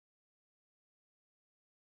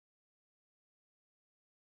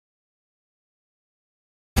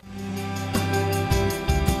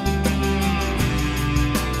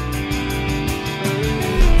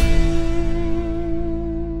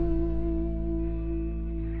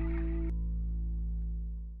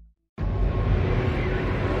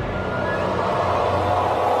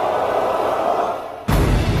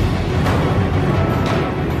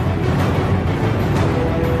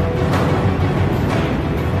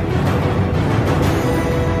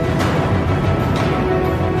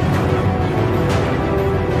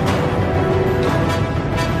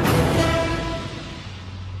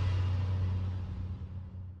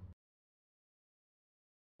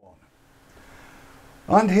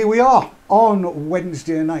And here we are on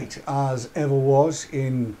Wednesday night, as ever was,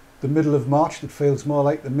 in the middle of March. That feels more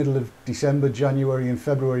like the middle of December, January and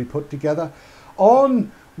February put together,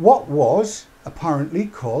 on what was apparently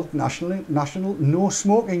called National No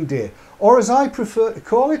Smoking Day, or as I prefer to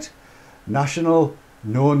call it, National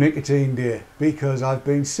No Nicotine Day, because I've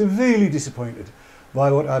been severely disappointed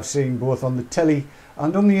by what I've seen both on the telly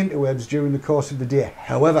and on the interwebs during the course of the day.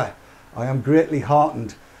 However, I am greatly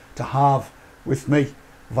heartened to have with me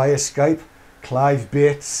via Skype Clive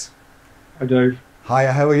Bates. Hi Dave.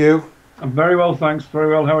 Hiya, how are you? I'm very well, thanks. Very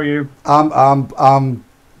well. How are you?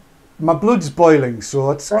 My blood's boiling,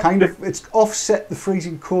 so it's it's offset the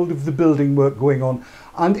freezing cold of the building work going on.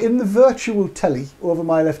 And in the virtual telly over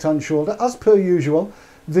my left-hand shoulder, as per usual,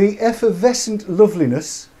 the effervescent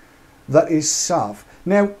loveliness that is Sav.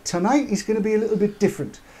 Now, tonight is going to be a little bit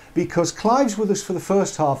different, because Clive's with us for the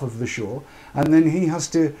first half of the show, and then he has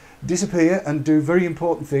to disappear and do very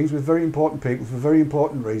important things with very important people for very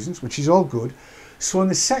important reasons, which is all good. So in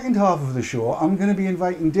the second half of the show, I'm going to be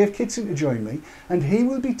inviting Dave Kitson to join me, and he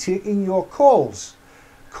will be taking your calls.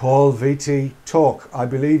 Call VT Talk, I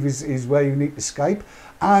believe, is where you need to Skype,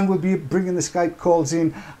 and we'll be bringing the Skype calls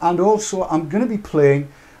in. And also, I'm going to be playing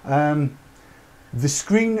the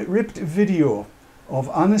screen-ripped video of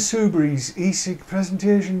Anna Soubry's e-cig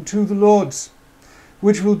presentation to the Lords,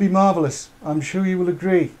 which will be marvellous. I'm sure you will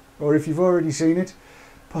agree. Or if you've already seen it,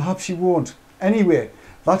 perhaps you won't. Anyway,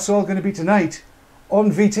 that's all going to be tonight on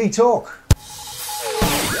VT Talk.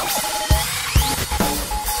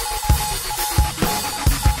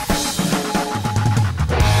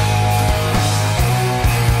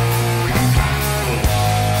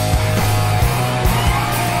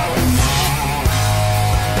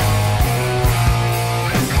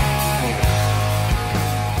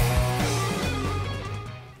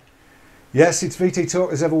 Yes, it's VT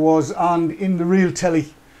Talk as ever was, and in the real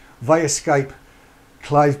telly via Skype,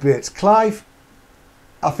 Clive Bates. Clive,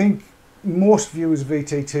 I think most viewers of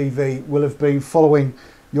VT TV will have been following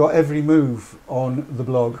your every move on the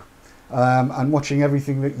blog and watching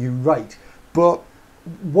everything that you write. But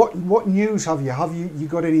what news have you? Have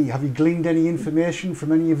you gleaned any information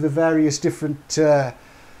from any of the various different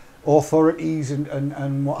authorities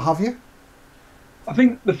and what have you? I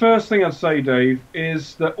think the first thing I'd say, Dave,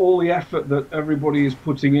 is that all the effort that everybody is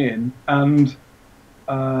putting in, and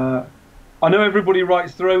I know everybody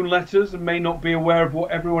writes their own letters and may not be aware of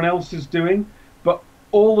what everyone else is doing, but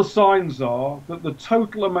all the signs are that the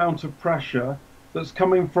total amount of pressure that's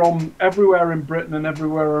coming from everywhere in Britain and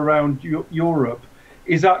everywhere around Europe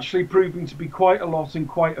is actually proving to be quite a lot and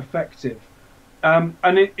quite effective. And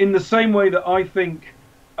in the same way that I think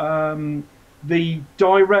the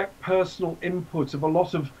direct personal input of a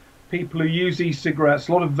lot of people who use e-cigarettes,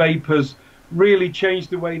 a lot of vapors, really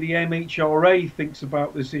changed the way the MHRA thinks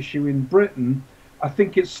about this issue in Britain. I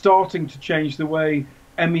think it's starting to change the way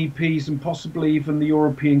MEPs and possibly even the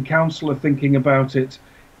European Council are thinking about it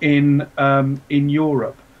in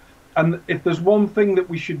Europe. And if there's one thing that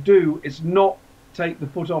we should do, it's not take the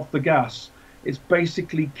foot off the gas. It's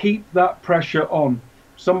basically keep that pressure on.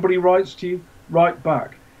 Somebody writes to you, write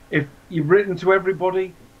back. If you've written to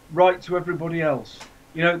everybody, write to everybody else.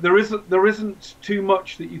 You know, there isn't too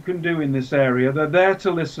much that you can do in this area. They're there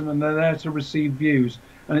to listen and they're there to receive views,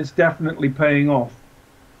 and it's definitely paying off.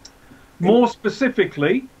 More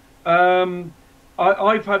specifically,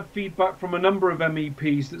 I've had feedback from a number of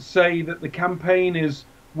MEPs that say that the campaign is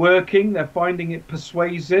working. They're finding it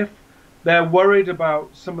persuasive. They're worried about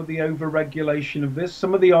some of the over-regulation of this.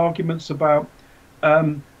 Some of the arguments about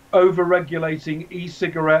over-regulating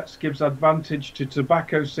e-cigarettes gives advantage to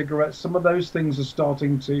tobacco cigarettes. Some of those things are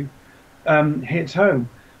starting to hit home.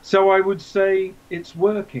 So I would say it's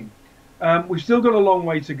working. We've still got a long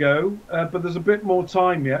way to go, but there's a bit more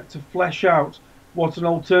time yet to flesh out what an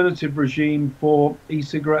alternative regime for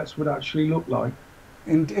e-cigarettes would actually look like.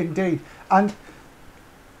 Indeed. And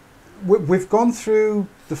we've gone through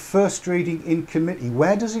the first reading in committee.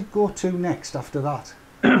 Where does it go to next after that?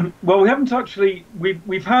 Well, we haven't actually.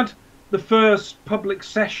 We've had the first public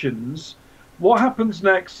sessions. What happens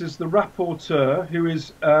next is the rapporteur, who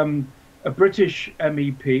is a British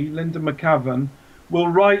MEP, Linda McAvan, will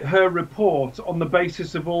write her report on the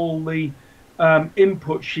basis of all the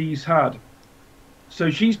input she's had.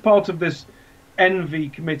 So she's part of this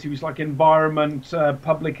ENVI committee, which is like Environment,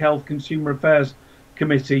 Public Health, Consumer Affairs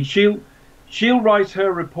Committee. She'll write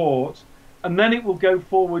her report, and then it will go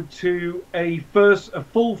forward to a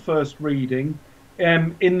full first reading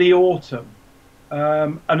in the autumn.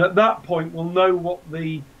 And at that point, we'll know what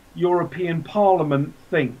the European Parliament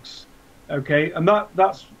thinks. Okay, and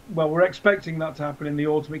that's well, we're expecting that to happen in the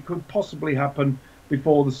autumn. It could possibly happen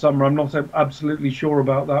before the summer. I'm not absolutely sure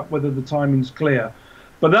about that, whether the timing's clear.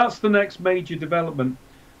 But that's the next major development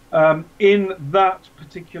in that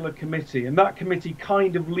particular committee. And that committee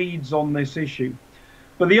kind of leads on this issue.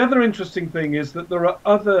 But the other interesting thing is that there are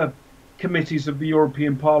other committees of the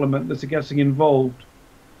European Parliament that are getting involved.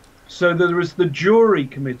 So there is the jury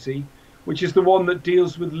committee, which is the one that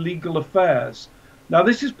deals with legal affairs. Now,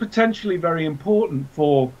 this is potentially very important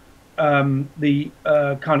for the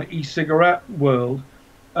kind of e-cigarette world,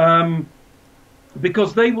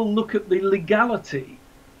 because they will look at the legality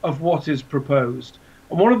of what is proposed.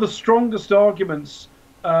 And one of the strongest arguments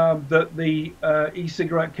that the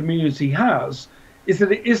e-cigarette community has is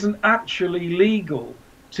that it isn't actually legal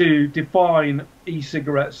to define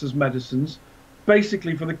e-cigarettes as medicines,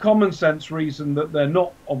 basically for the common sense reason that they're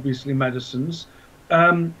not obviously medicines,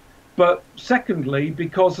 but secondly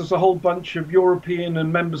because there's a whole bunch of European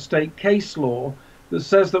and member state case law that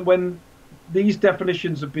says that when these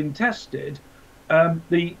definitions have been tested,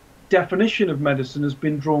 the definition of medicine has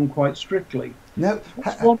been drawn quite strictly. Now,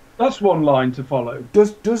 that's one line to follow.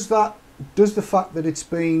 Does the fact that it's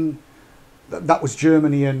been, that was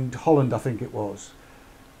Germany and Holland, I think it was,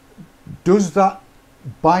 does that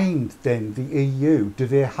bind then the EU? Do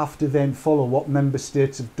they have to then follow what member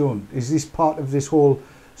states have done? Is this part of this whole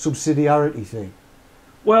subsidiarity thing?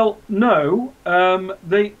 Well, no.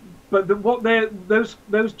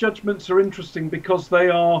 Those judgments are interesting because they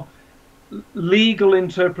are legal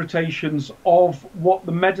interpretations of what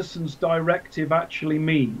the Medicines Directive actually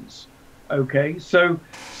means. Okay, so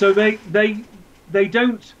they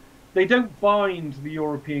don't bind the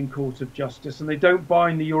European Court of Justice and they don't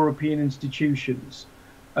bind the European institutions,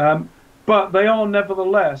 but they are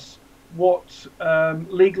nevertheless what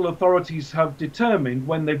legal authorities have determined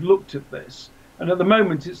when they've looked at this. And at the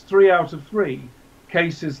moment, it's 3 out of 3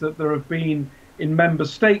 cases that there have been in member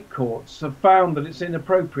state courts have found that it's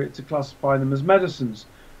inappropriate to classify them as medicines.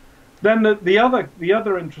 Then the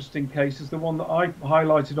other interesting case is the one that I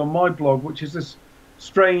highlighted on my blog, which is this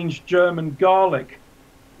strange German garlic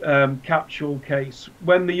capsule case,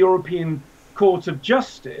 when the European Court of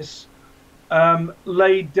Justice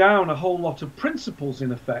laid down a whole lot of principles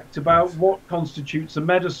in effect about what constitutes a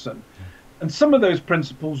medicine. And some of those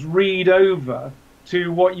principles read over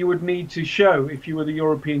to what you would need to show if you were the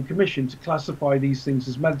European Commission to classify these things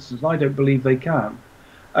as medicines. I don't believe they can.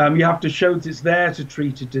 You have to show that it's there to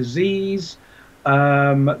treat a disease,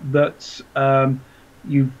 that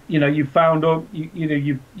you've found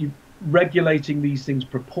you've regulating these things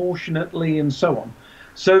proportionately and so on.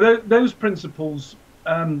 So those principles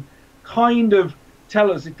kind of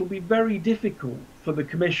tell us it'll be very difficult for the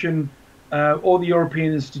Commission or the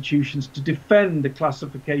European institutions to defend the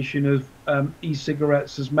classification of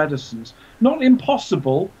e-cigarettes as medicines. Not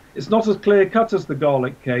impossible, it's not as clear-cut as the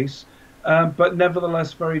garlic case, but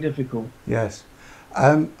nevertheless very difficult. Yes.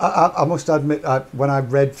 I must admit, when I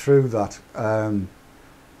read through that,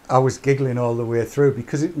 I was giggling all the way through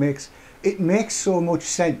because it makes so much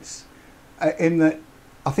sense in that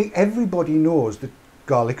I think everybody knows that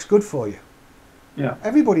garlic's good for you. Yeah.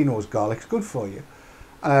 Everybody knows garlic's good for you.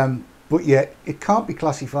 But yet it can't be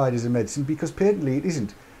classified as a medicine because patently it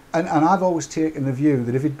isn't. And I've always taken the view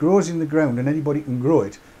that if it grows in the ground and anybody can grow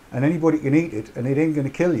it and anybody can eat it and it ain't going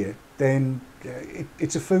to kill you, then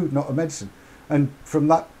it's a food, not a medicine. And from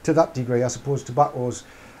that to that degree, I suppose tobacco's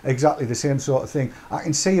exactly the same sort of thing. I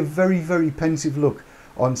can see a very, very pensive look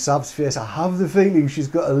on Sav's face. I have the feeling she's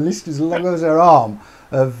got a list as long as her arm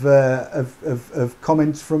of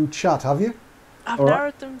comments from chat. Have you? I've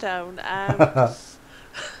narrowed them down.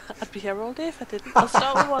 I'd be here all day if I didn't. I'll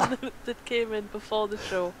start with one that came in before the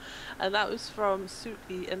show, and that was from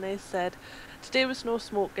Suki, and they said, "Today was no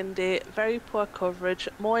smoking day, very poor coverage,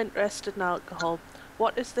 more interested in alcohol.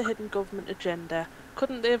 What is the hidden government agenda?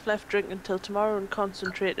 Couldn't they have left drinking until tomorrow and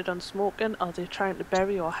concentrated on smoking? Are they trying to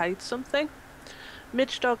bury or hide something?"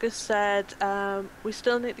 Midge Dog has said, "We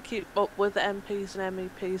still need to keep up with the MPs and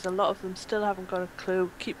MEPs. A lot of them still haven't got a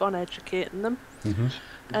clue. Keep on educating them." Mm-hmm.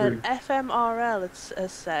 And FMRL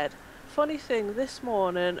has said, "Funny thing this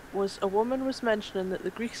morning was a woman was mentioning that the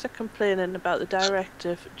Greeks are complaining about the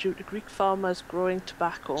directive due to Greek farmers growing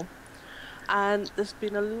tobacco." And there's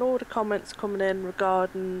been a load of comments coming in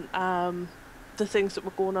regarding the things that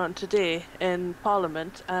were going on today in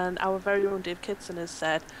Parliament, and our very own Dave Kitson has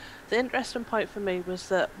said, "The interesting point for me was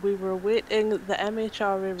that we were awaiting the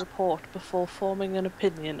MHRA report before forming an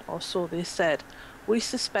opinion, or so they said. We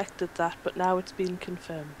suspected that, but now it's been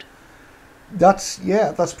confirmed." That's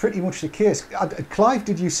pretty much the case. Clive,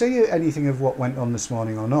 did you see anything of what went on this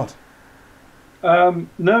morning or not?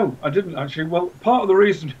 No, I didn't actually. Well, part of the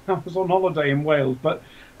reason I was on holiday in Wales, but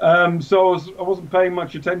So I wasn't paying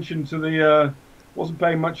much attention to the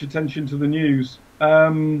news.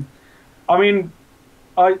 I mean,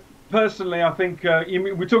 I personally, I think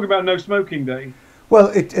we're talking about No Smoking Day.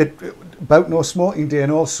 Well, about No Smoking Day,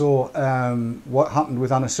 and also what happened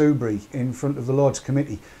with Anna Soubry in front of the Lords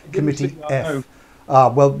Committee, Committee F.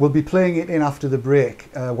 Well, we'll be playing it in after the break,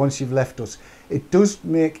 once you've left us. It does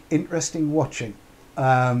make interesting watching.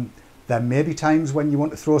 There may be times when you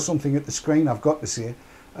want to throw something at the screen, I've got to say.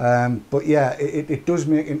 But yeah, it does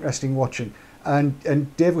make interesting watching.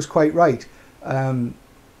 And Dave was quite right.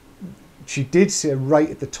 She did say right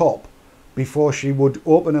at the top, before she would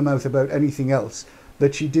open her mouth about anything else,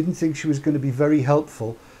 that she didn't think she was going to be very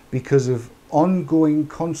helpful because of ongoing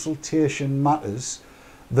consultation matters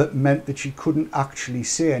that meant that she couldn't actually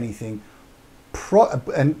say anything.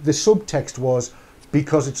 And the subtext was,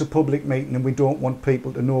 because it's a public meeting and we don't want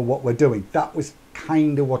people to know what we're doing. That was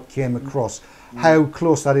kind of what came across. How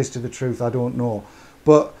close that is to the truth, I don't know.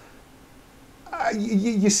 But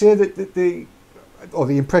you say that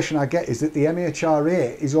the impression I get is that the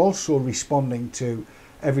MHRA is also responding to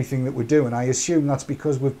everything that we're doing. I assume that's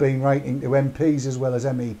because we've been writing to MPs as well as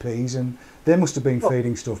MEPs, and they must have been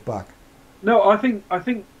feeding stuff back. No, I think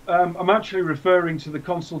I'm actually referring to the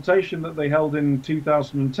consultation that they held in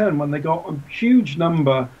 2010, when they got a huge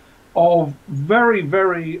number of very,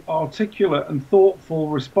 very articulate and thoughtful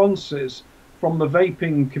responses from the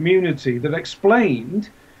vaping community that explained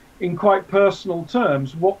in quite personal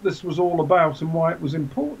terms what this was all about and why it was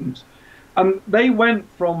important. And they went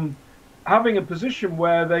from having a position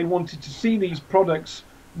where they wanted to see these products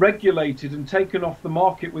regulated and taken off the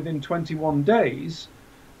market within 21 days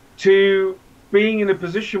to being in a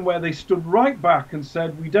position where they stood right back and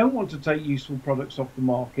said, we don't want to take useful products off the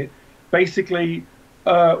market. Basically,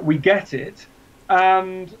 we get it,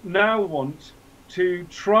 and now want to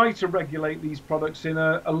try to regulate these products in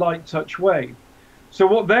a light touch way. So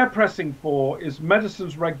what they're pressing for is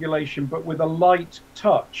medicines regulation, but with a light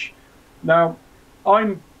touch. Now,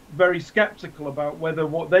 I'm very skeptical about whether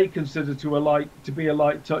what they consider to be a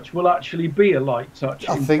light touch will actually be a light touch.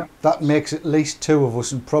 I think that makes at least two of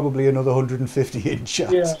us and probably another 150 in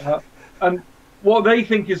chat. Yeah, and what they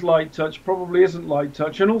think is light touch probably isn't light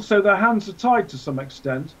touch, and also their hands are tied to some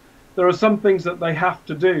extent. There are some things that they have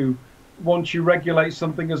to do once you regulate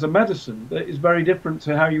something as a medicine that is very different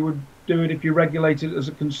to how you would do it if you regulate it as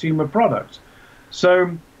a consumer product.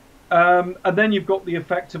 So and then you've got the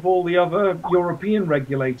effect of all the other European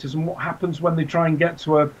regulators and what happens when they try and get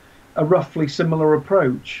to a roughly similar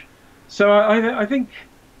approach. So I think,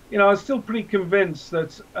 I'm still pretty convinced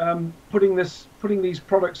that putting these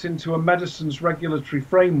products into a medicines regulatory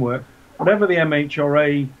framework, whatever the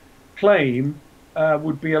MHRA claim,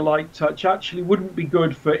 would be a light touch, actually wouldn't be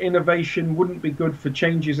good for innovation, wouldn't be good for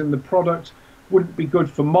changes in the product, wouldn't be good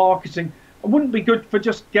for marketing, and wouldn't be good for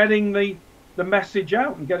just getting the message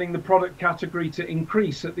out and getting the product category to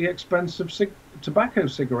increase at the expense of tobacco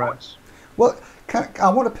cigarettes. Well,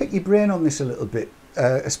 I want to pick your brain on this a little bit,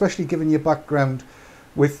 especially given your background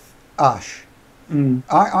with ash.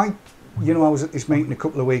 I was at this meeting a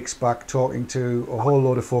couple of weeks back talking to a whole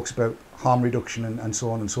load of folks about harm reduction and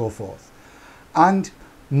so on and so forth. And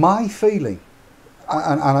my feeling,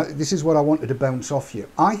 and this is what I wanted to bounce off you,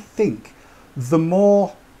 I think the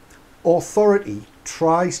more authority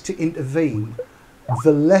tries to intervene,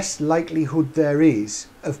 the less likelihood there is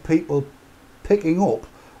of people picking up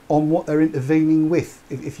on what they're intervening with,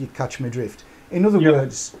 if you catch my drift. In other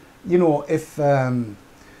words, if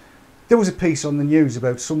there was a piece on the news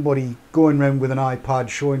about somebody going around with an iPad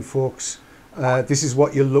showing folks this is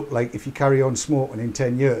what you'll look like if you carry on smoking in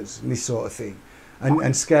 10 years and this sort of thing,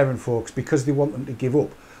 and scaring folks because they want them to give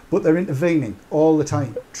up, but they're intervening all the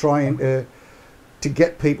time trying to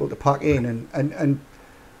get people to pack in, and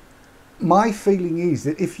my feeling is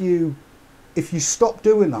that if you stop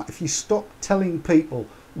doing that, if you stop telling people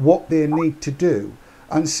what they need to do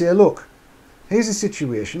and say, look, here's the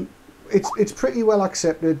situation, it's pretty well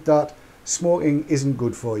accepted that smoking isn't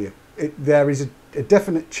good for you. There is a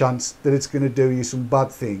definite chance that it's going to do you some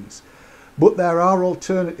bad things, but there are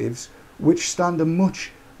alternatives which stand a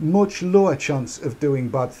much lower chance of doing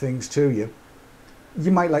bad things to you.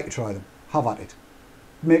 You might like to try them. Have at it.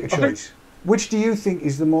 Make a choice. Which do you think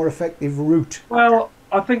is the more effective route? Well,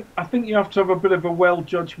 I think you have to have a bit of a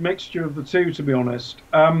well-judged mixture of the two, to be honest.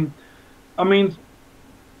 I mean,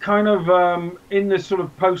 kind of in this sort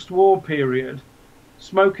of post-war period,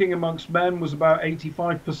 smoking amongst men was about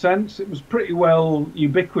 85%. It was pretty well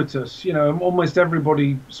ubiquitous. Almost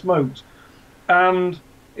everybody smoked, and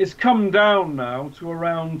it's come down now to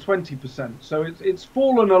around 20%. So it's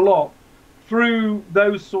fallen a lot through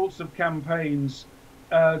those sorts of campaigns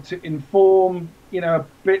to inform, a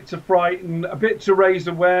bit to frighten, a bit to raise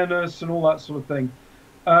awareness, and all that sort of thing.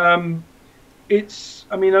 I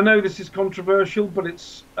know this is controversial, but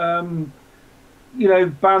it's, bans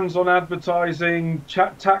on advertising,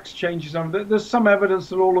 tax changes. There's some evidence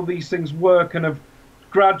that all of these things work and have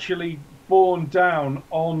gradually borne down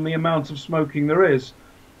on the amount of smoking there is.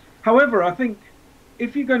 However, I think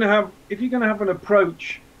if you're going to have an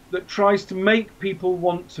approach that tries to make people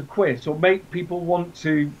want to quit or make people want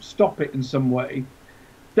to stop it in some way,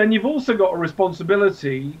 then you've also got a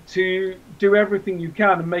responsibility to do everything you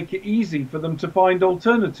can and make it easy for them to find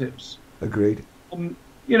alternatives. Agreed.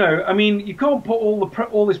 You can't put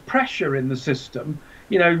all this pressure in the system.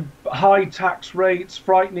 High tax rates,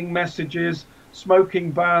 frightening messages,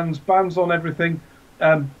 smoking bans on everything,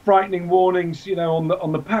 frightening warnings,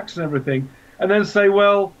 on the packs and everything, and then say,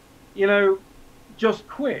 well, just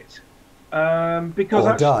quit, because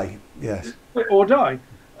or die. Yes. Or die.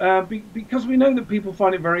 Because we know that people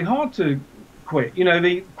find it very hard to quit.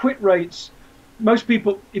 The quit rates, most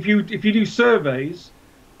people, if you do surveys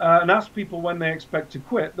and ask people when they expect to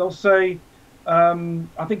quit, they'll say,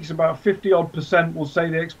 I think it's about 50% will say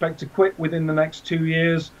they expect to quit within the next 2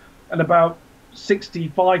 years, and about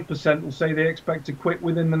 65% will say they expect to quit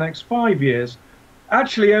within the next 5 years.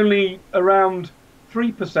 Actually, only around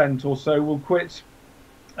 3% or so will quit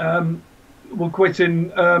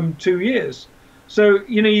in 2 years. So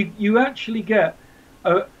you actually get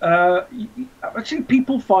actually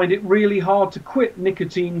people find it really hard to quit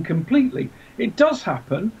nicotine completely. It does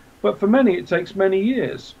happen, but for many it takes many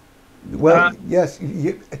years. Well, yes,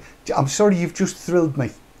 I'm sorry, you've just thrilled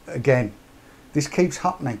me again. This keeps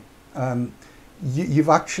happening. You've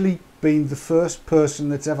actually been the first person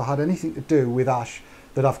that's ever had anything to do with ash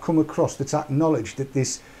that I've come across that's acknowledged that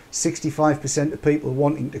this 65% of people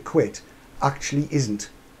wanting to quit actually isn't.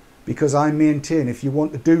 Because I maintain if you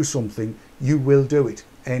want to do something, you will do it.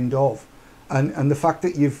 End of. And the fact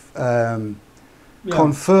that you've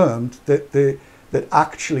confirmed that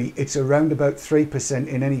actually it's around about 3%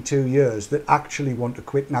 in any 2 years that actually want to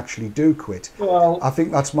quit and actually do quit. Well, I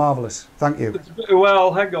think that's marvellous. Thank you.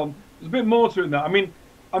 Well, hang on. There's a bit more to it than that.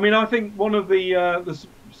 I think one of there's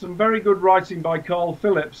some very good writing by Carl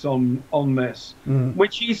Phillips on this,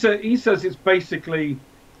 which he says it's basically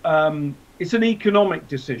it's an economic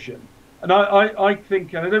decision. And I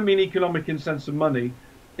think, and I don't mean economic in the sense of money,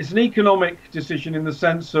 it's an economic decision in the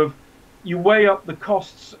sense of you weigh up the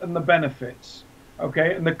costs and the benefits.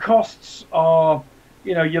 Okay, and the costs are,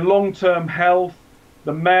 your long-term health,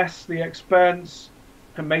 the mess, the expense,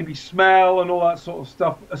 and maybe smell and all that sort of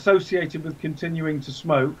stuff associated with continuing to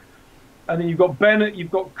smoke. And then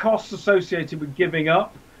you've got costs associated with giving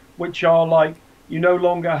up, which are like you no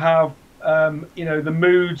longer have the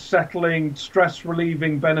mood settling, stress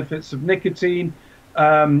relieving benefits of nicotine.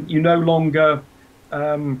 You no longer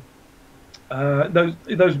those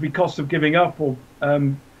would be costs of giving up, or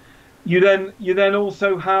you then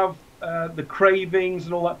also have the cravings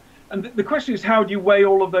and all that. And the question is, how do you weigh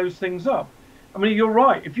all of those things up? You're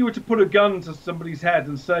right. If you were to put a gun to somebody's head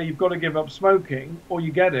and say you've got to give up smoking or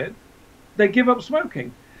you get it, they give up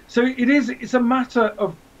smoking. So it's a matter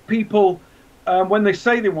of people, when they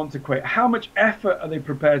say they want to quit, how much effort are they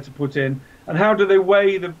prepared to put in, and how do they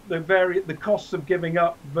weigh the costs of giving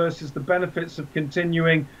up versus the benefits of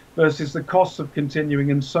continuing versus the costs of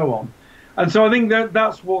continuing, and so on. And so I think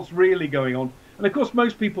that's what's really going on. And of course,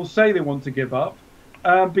 most people say they want to give up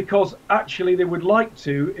because actually they would like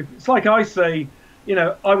to. It's like I say,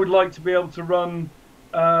 I would like to be able to run.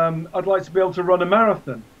 I'd like to be able to run a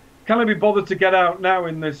marathon. Can I be bothered to get out now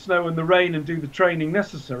in the snow and the rain and do the training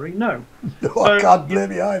necessary? No. No, I can't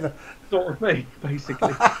blame you either. Sort of thing,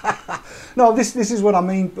 basically. No, this is what I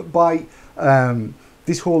mean by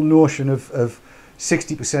this whole notion of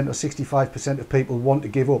 60% or 65% of people want to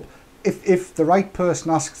give up. If the right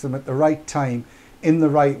person asks them at the right time, in the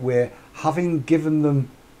right way, having given them,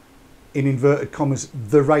 in inverted commas,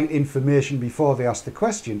 the right information before they ask the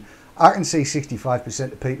question, I can see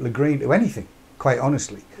 65% of people agreeing to anything, quite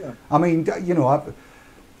honestly. Yeah.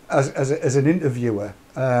 As an interviewer,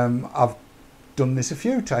 I've done this a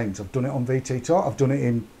few times. I've done it on VT Talk. I've done it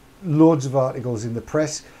in loads of articles in the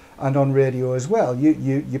press and on radio as well.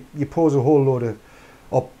 You pose a whole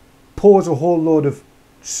load of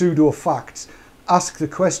pseudo facts, ask the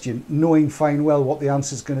question knowing fine well what the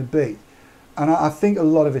answer is going to be, and I think a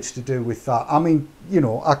lot of it's to do with that.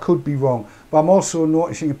 I could be wrong, but I'm also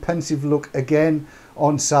noticing a pensive look again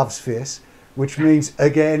on Sav's face, which means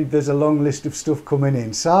again there's a long list of stuff coming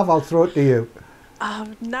in. Sav, I'll throw it to you.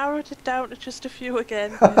 I've narrowed it down to just a few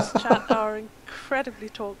again. This chat are incredibly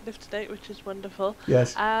talkative today, which is wonderful.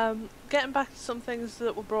 Yes. Getting back to some things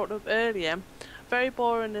that were brought up earlier, Very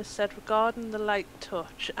Boring has said regarding the light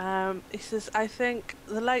touch, he says, I think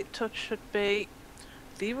the light touch should be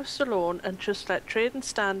leave us alone and just let trading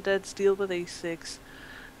standards deal with e-cigs.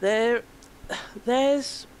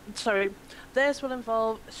 Theirs will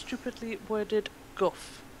involve stupidly worded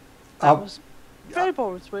guff. That was Very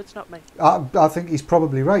Boring's words, not me. I think he's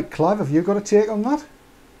probably right. Clive, have you got a take on that?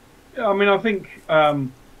 Yeah, I mean, I think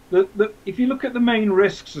if you look at the main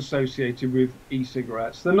risks associated with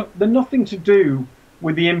e-cigarettes, they're nothing to do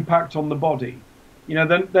with the impact on the body. You know,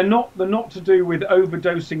 they're not to do with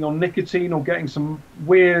overdosing on nicotine or getting some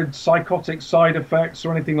weird psychotic side effects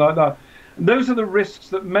or anything like that. And those are the risks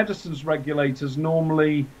that medicines regulators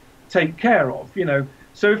normally take care of. You know,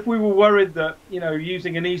 so if we were worried that, you know,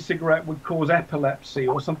 using an e-cigarette would cause epilepsy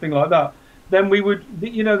or something like that, then we would,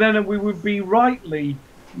 you know, then we would be rightly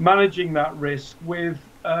managing that risk with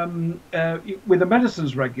a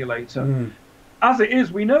medicines regulator. As it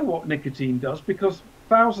is, we know what nicotine does because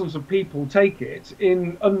thousands of people take it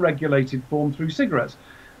in unregulated form through cigarettes.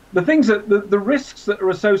 The things that the risks that are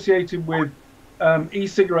associated with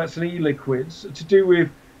e-cigarettes and e-liquids are to do with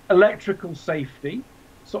electrical safety,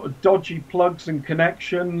 sort of dodgy plugs and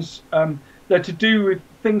connections. They're to do with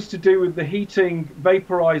things to do with the heating,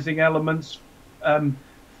 vaporizing elements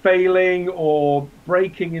failing or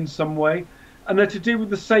breaking in some way, and they're to do with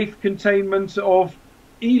the safe containment of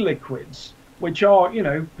e-liquids, which are, you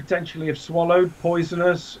know, potentially if swallowed,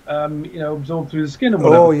 poisonous, you know, absorbed through the skin and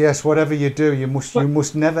whatever. Oh yes, whatever you do, you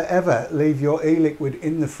must never ever leave your e-liquid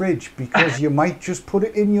in the fridge because you might just put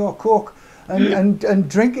it in your Coke and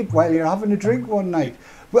drink it while you're having a drink one night.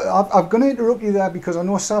 But I'm going to interrupt you there because I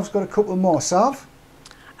know Sav's got a couple more. Sav?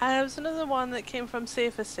 There was another one that came from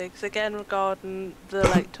Safer Cigs, again regarding the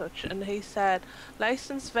light touch, and he said,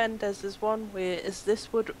 licensed vendors is one way, as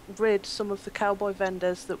this would rid some of the cowboy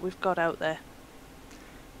vendors that we've got out there.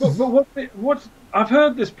 But what I've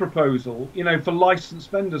heard this proposal, you know, for licensed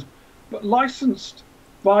vendors, but licensed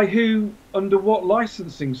by who, under what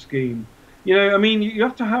licensing scheme? You know, I mean, you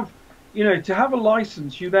have to have, you know, to have a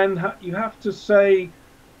license, you then you have to say,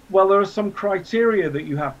 well, there are some criteria that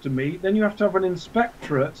you have to meet. Then you have to have an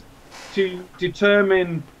inspectorate to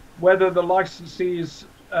determine whether the licensee is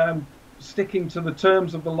sticking to the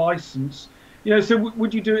terms of the license. You know, so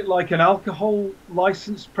would you do it like an alcohol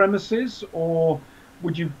license premises, or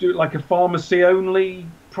would you do it like a pharmacy only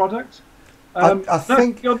product? I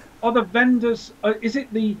think are the vendors? Is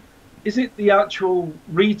it the actual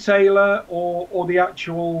retailer or the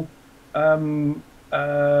actual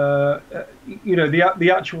you know,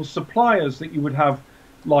 the actual suppliers that you would have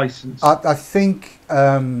licensed? I think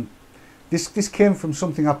this came from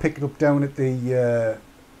something I picked up down at the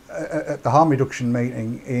harm reduction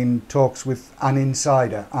meeting in talks with an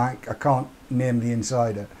insider. I can't name the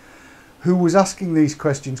insider, who was asking these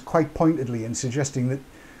questions quite pointedly and suggesting that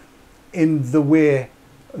in the way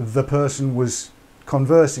the person was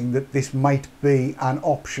conversing that this might be an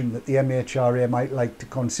option that the MHRA might like to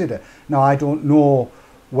consider. Now, I don't know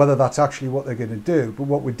whether that's actually what they're going to do, but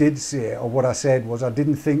what we did say, or what I said, was I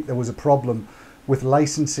didn't think there was a problem with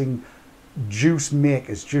licensing juice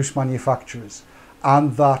makers, juice manufacturers,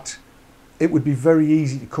 and that it would be very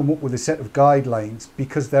easy to come up with a set of guidelines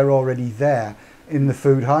because they're already there in the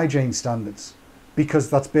food hygiene standards, because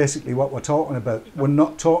that's basically what we're talking about. We're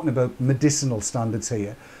not talking about medicinal standards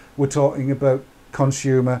here, we're talking about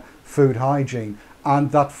consumer food hygiene,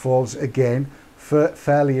 and that falls again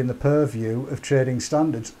fairly in the purview of trading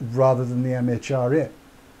standards rather than the MHRA.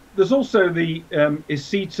 There's also the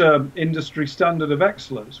e-cigs Industry Standard of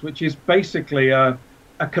Excellence, which is basically a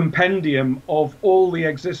compendium of all the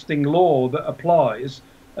existing law that applies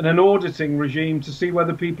and an auditing regime to see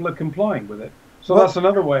whether people are complying with it. So that's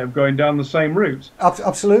another way of going down the same route.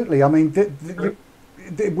 Absolutely. I mean,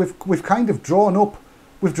 we've kind of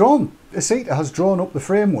e-cigs has drawn up the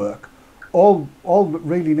framework. All that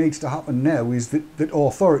really needs to happen now is that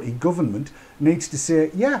authority, government, needs to say,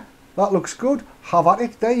 yeah, that looks good, have at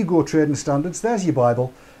it, there you go, trading standards, there's your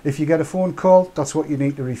Bible. If you get a phone call, that's what you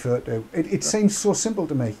need to refer to. It seems so simple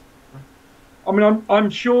to me. I mean, I'm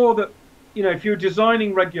sure that, you know, if you're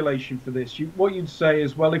designing regulation for this, what you'd say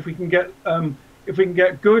is, well, if we can get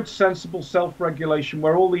good, sensible self-regulation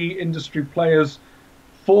where all the industry players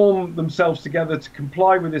form themselves together to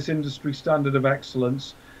comply with this industry standard of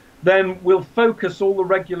excellence, then we'll focus all the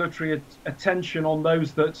regulatory attention on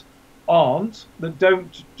those that don't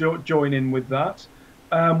join in with that.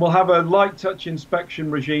 We'll have a light touch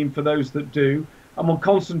inspection regime for those that do, and we'll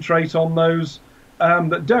concentrate on those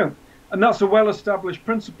that don't. And that's a well-established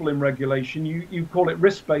principle in regulation. You call it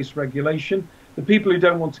risk-based regulation. The people who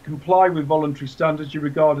don't want to comply with voluntary standards you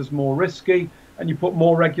regard as more risky, and you put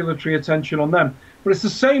more regulatory attention on them. But it's the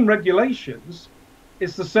same regulations.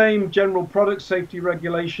 It's the same general product safety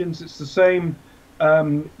regulations. It's the same,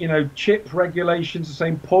 chip regulations, the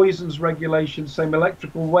same poisons regulations, same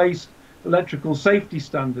electrical waste, electrical safety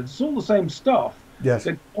standards. It's all the same stuff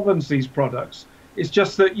that governs these products. It's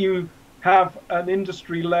just that you have an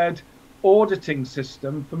industry-led auditing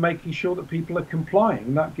system for making sure that people are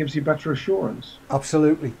complying. That gives you better assurance.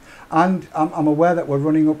 Absolutely. And I'm aware that we're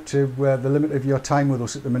running up to the limit of your time with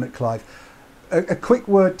us at the minute, Clive. A quick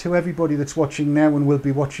word to everybody that's watching now and will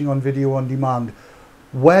be watching on video on demand.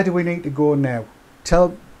 Where do we need to go now?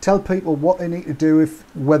 Tell people what they need to do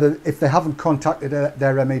if they haven't contacted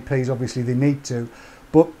their MEPs. Obviously they need to,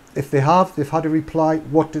 but if they've had a reply,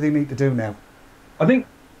 what do they need to do now? I think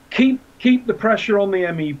keep the pressure on the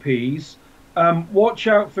MEPs. Watch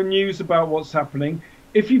out for news about what's happening.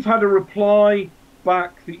 If you've had a reply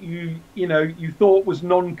back that you thought was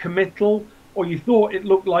non-committal, or you thought it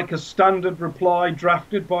looked like a standard reply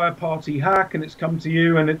drafted by a party hack, and it's come to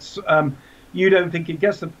you and it's you don't think it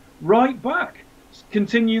gets them, write back.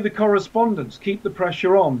 Continue the correspondence. Keep the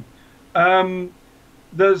pressure on.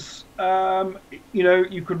 There's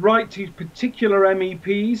you could write to particular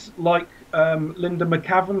MEPs like Linda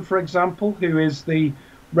McCavan, for example, who is the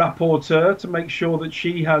rapporteur, to make sure that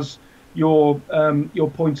she has your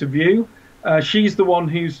point of view. She's the one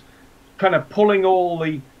who's kind of pulling all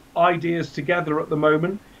the ideas together at the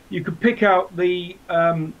moment. You could pick out the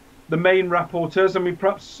main rapporteurs. I mean,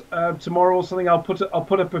 perhaps tomorrow or something, I'll put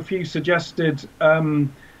up a few suggested who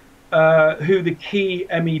the key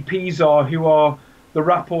MEPs are, who are the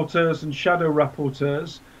rapporteurs and shadow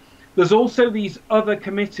rapporteurs. There's also these other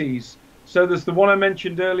committees. So there's the one I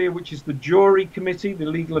mentioned earlier, which is the jury committee, the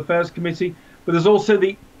legal affairs committee, but there's also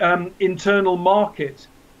the internal market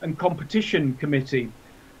and competition committee.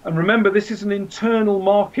 And remember, this is an internal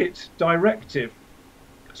market directive.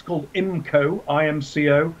 It's called IMCO,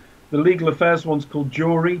 IMCO. The legal affairs one's called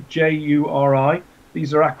jury, JURI.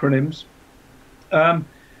 These are acronyms.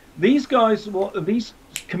 These guys, these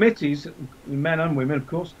committees, men and women, of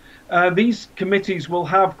course, these committees will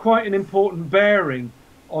have quite an important bearing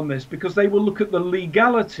on this, because they will look at the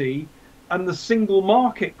legality and the single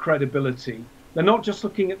market credibility. They're not just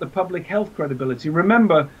looking at the public health credibility.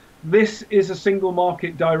 Remember, this is a single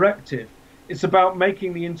market directive. It's about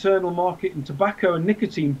making the internal market in tobacco and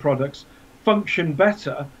nicotine products function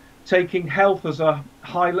better, taking health as a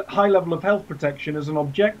high level of health protection as an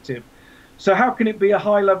objective. So how can it be a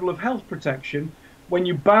high level of health protection when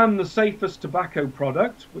you ban the safest tobacco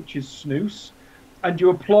product, which is snus, and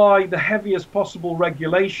you apply the heaviest possible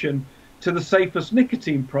regulation to the safest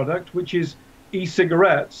nicotine product, which is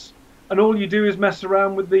e-cigarettes, and all you do is mess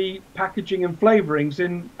around with the packaging and flavorings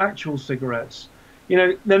in actual cigarettes?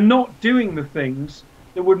 They're not doing the things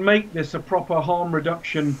that would make this a proper harm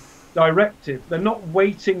reduction directive. They're not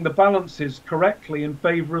weighting the balances correctly in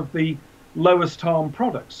favor of the lowest harm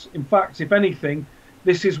products. In fact, if anything,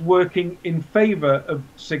 this is working in favor of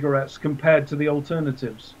cigarettes compared to the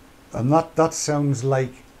alternatives. And that sounds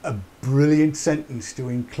like a brilliant sentence to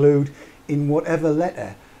include in whatever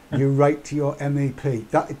letter you write to your MEP.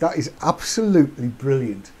 That is absolutely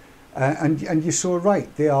brilliant. And you're so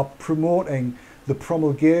right. They are promoting the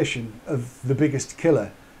promulgation of the biggest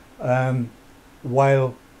killer,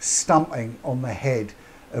 while stamping on the head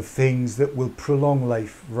of things that will prolong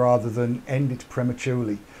life rather than end it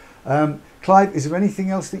prematurely. Clive, is there anything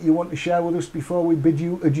else that you want to share with us before we bid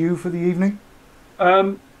you adieu for the evening?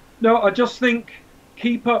 No, I just think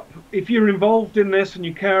keep up. If you're involved in this and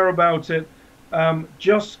you care about it,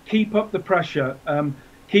 just keep up the pressure.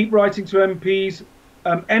 Keep writing to MPs.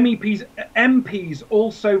 MPs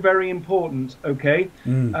also very important. Okay.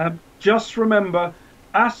 Just remember,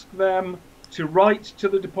 ask them to write to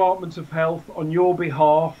the Department of Health on your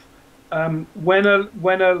behalf. When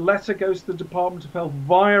a letter goes to the Department of Health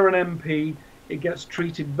via an MP, it gets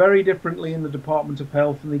treated very differently in the Department of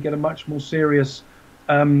Health, and they get a much more serious.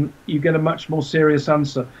 You get a much more serious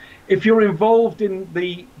answer. If you're involved in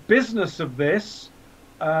the business of this,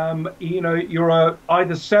 you're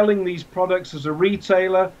either selling these products as a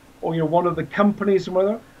retailer, or you're one of the companies and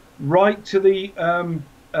whatever, write to the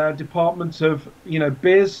Department of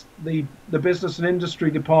Biz, the Business and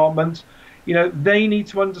Industry Department. They need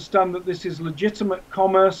to understand that this is legitimate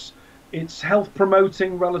commerce. It's health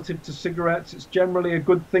promoting relative to cigarettes. It's generally a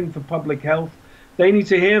good thing for public health. They need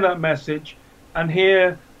to hear that message and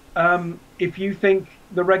hear if you think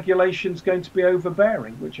the regulation's going to be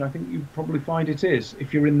overbearing, which I think you probably find it is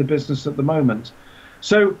if you're in the business at the moment.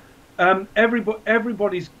 So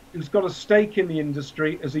everybody's who's got a stake in the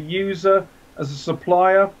industry, as a user, as a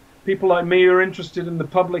supplier. People like me are interested in the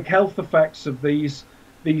public health effects of these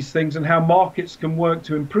things and how markets can work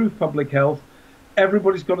to improve public health.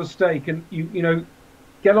 Everybody's got a stake, and you know,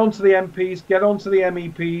 get onto the MPs, get onto the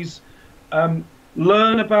MEPs,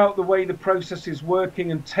 learn about the way the process is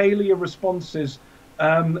working, and tailor your responses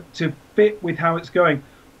to fit with how it's going.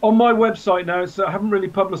 On my website now, I haven't really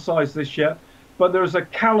publicised this yet, but there's a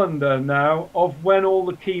calendar now of when all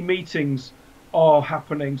the key meetings are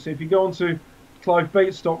happening. So if you go onto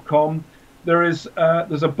clivebates.com, there's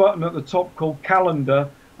a button at the top called calendar,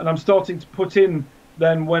 and I'm starting to put in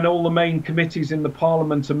then when all the main committees in the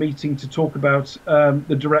Parliament are meeting to talk about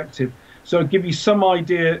the directive. So it'll give you some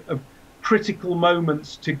idea of critical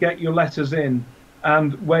moments to get your letters in,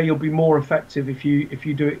 and where you'll be more effective if you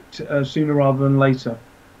do it sooner rather than later.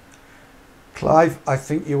 Clive, I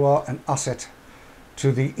think you are an asset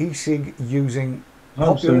to the e-cig using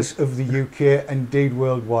populace of the UK, indeed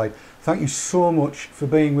worldwide. Thank you so much for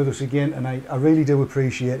being with us again, and I really do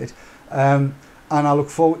appreciate it. And I look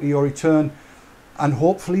forward to your return, and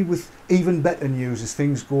hopefully with even better news as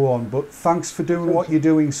things go on. But thanks for doing what you're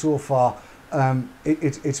doing so far.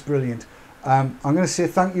 It's brilliant. I'm going to say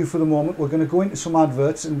thank you for the moment. We're going to go into some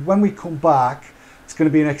adverts, and when we come back, it's going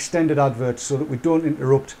to be an extended advert so that we don't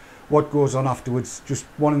interrupt what goes on afterwards, just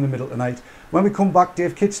one in the middle tonight. When we come back,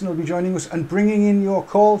 Dave Kitson will be joining us and bringing in your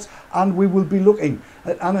calls, and we will be looking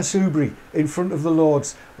at Anna Soubry in front of the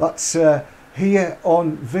Lords. That's here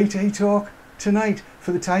on VT Talk tonight.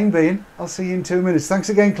 For the time being, I'll see you in 2 minutes. Thanks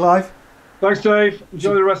again, Clive. Thanks, Dave.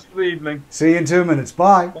 Enjoy the rest of the evening. See you in 2 minutes.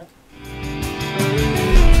 Bye. Bye.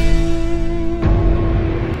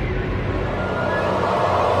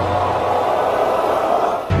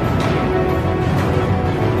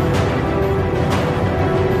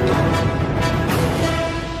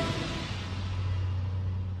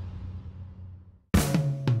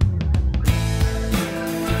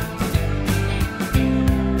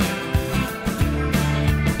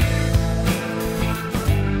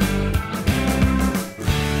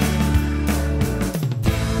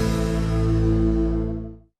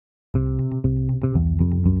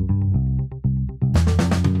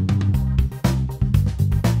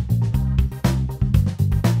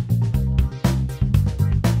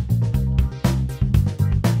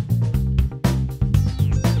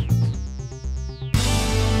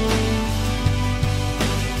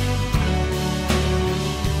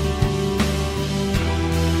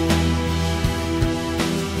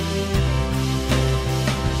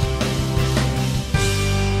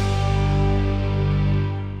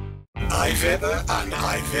 iVapour and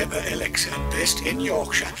iVapour Elixir, based in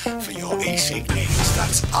Yorkshire, for your e-cig needs.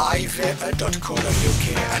 That's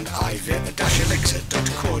iVapour.co.uk and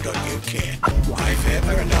iVapour-elixir.co.uk.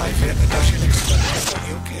 iVapour and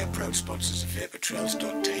iVapour-elixir.co.uk, proud sponsors of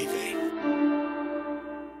VapourTrails.tv.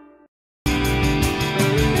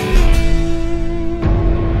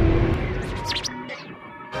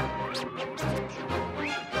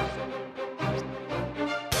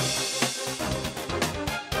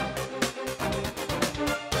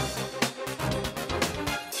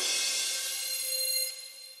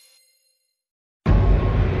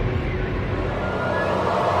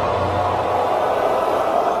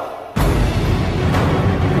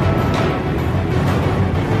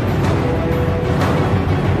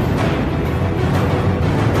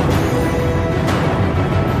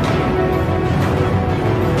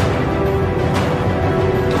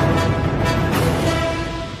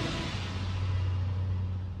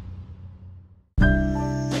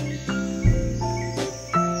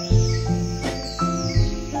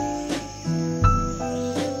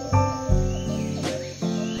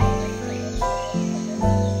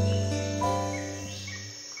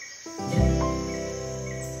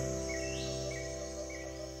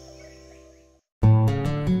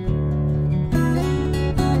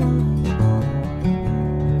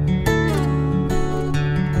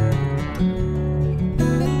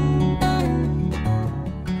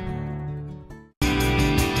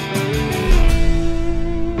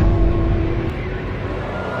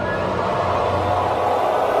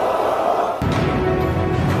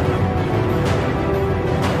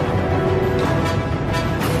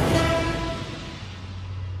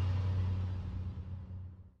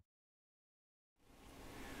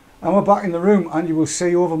 And we're back in the room, and you will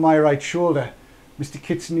see over my right shoulder, Mr.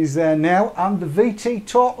 Kitson is there now, and the VT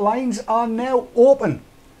Talk lines are now open.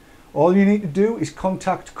 All you need to do is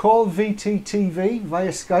contact Call VTTV via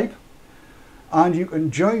Skype, and you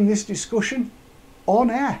can join this discussion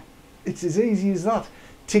on air. It's as easy as that.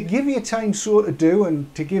 To give you time so to do,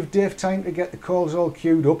 and to give Dave time to get the calls all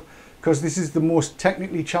queued up, because this is the most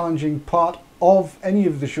technically challenging part of any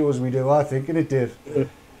of the shows we do, I think, isn't it, Dave?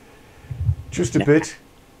 Just a bit.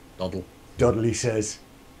 Doddle. Doddle, he says.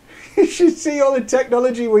 You should see all the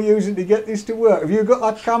technology we're using to get this to work. Have you got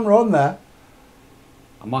that camera on there?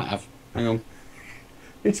 I might have. Hang on.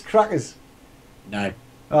 It's crackers. No.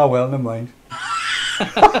 Oh, well, never mind.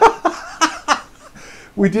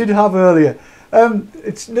 We did have earlier. I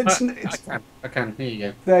can. Here you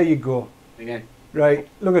go. There you go. There you go. Right,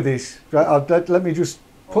 look at this. Right, let me just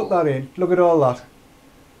put that in. Look at all that.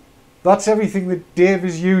 That's everything that Dave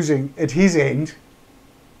is using at his end.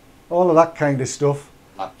 All of that kind of stuff.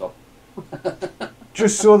 Laptop.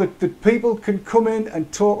 Just so that people can come in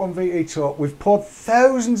and talk on VT Talk. We've poured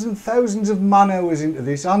thousands and thousands of man hours into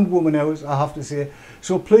this, and woman hours, I have to say.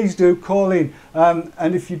 So please do call in.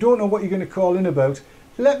 And if you don't know what you're going to call in about,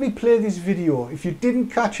 let me play this video. If you didn't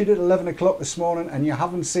catch it at 11 o'clock this morning and you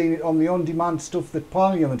haven't seen it on the on-demand stuff that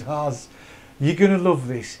Parliament has, you're going to love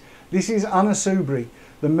this. This is Anna Soubry,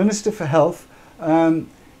 the Minister for Health,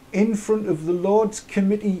 in front of the Lords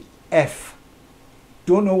Committee F.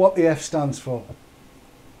 Don't know what the F stands for.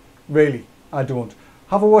 Really, I don't.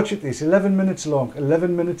 Have a watch at this. 11 minutes long.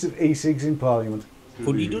 11 minutes of e-cigs in Parliament.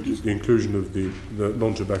 The inclusion of the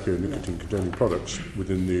non-tobacco nicotine-containing products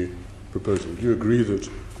within the proposal. Do you agree that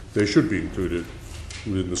they should be included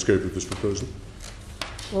within the scope of this proposal?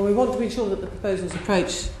 Well, we want to ensure that the proposal's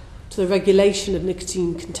approach to the regulation of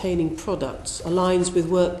nicotine-containing products aligns with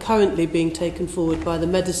work currently being taken forward by the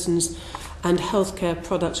Medicines and Healthcare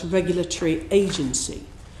Products Regulatory Agency.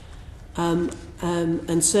 And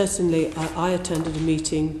certainly I attended a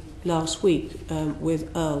meeting last week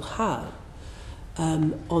with Earl Howe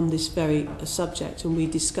on this very subject, and we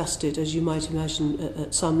discussed it, as you might imagine,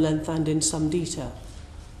 at some length and in some detail.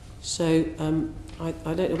 So I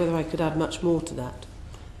don't know whether I could add much more to that,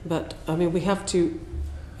 but I mean we have to.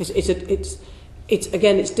 It's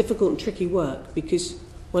again, it's difficult and tricky work, because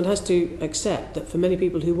one has to accept that for many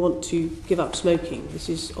people who want to give up smoking, this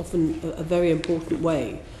is often a very important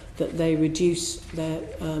way that they reduce the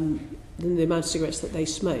amount of cigarettes that they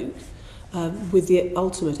smoke, with the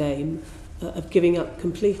ultimate aim of giving up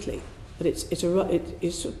completely. But it's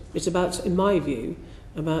about, in my view,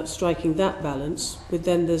 about striking that balance. But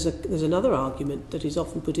then there's another argument that is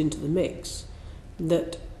often put into the mix,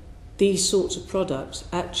 that these sorts of products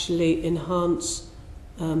actually enhance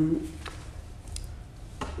the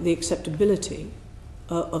acceptability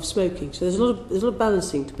of smoking. So there's a lot of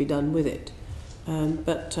balancing to be done with it.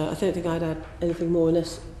 But I don't think I'd add anything more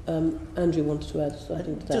unless Andrew wanted to add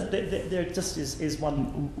something to that. There just is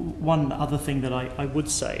one other thing that I would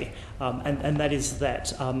say, and that is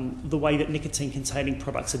that the way that nicotine-containing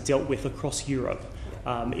products are dealt with across Europe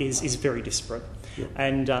is very disparate. Yeah.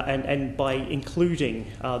 And by including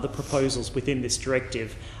the proposals within this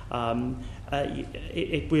directive,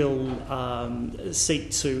 it will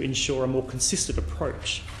seek to ensure a more consistent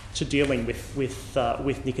approach to dealing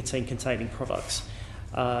with nicotine-containing products,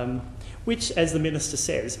 which, as the Minister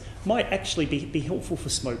says, might actually be helpful for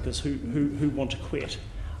smokers who want to quit.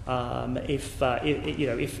 If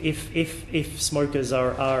smokers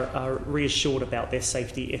are reassured about their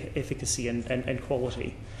safety, efficacy, and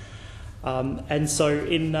quality, and so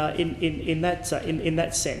in that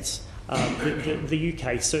sense, the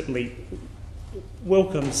UK certainly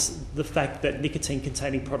welcomes the fact that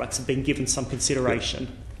nicotine-containing products have been given some consideration.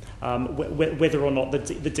 Whether or not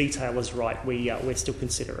the detail is right, we're still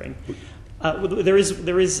considering. There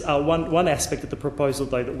is one aspect of the proposal,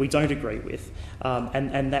 though, that we don't agree with,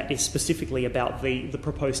 and that is specifically about the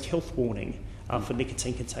proposed health warning for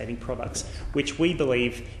nicotine-containing products, which we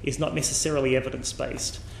believe is not necessarily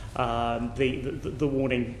evidence-based. The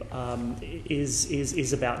warning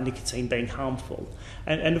is about nicotine being harmful,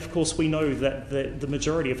 and of course we know that the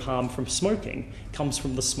majority of harm from smoking comes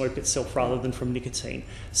from the smoke itself rather than from nicotine.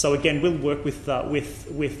 So again, we'll work with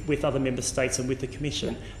other member states and with the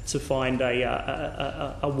Commission to find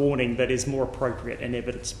a warning that is more appropriate and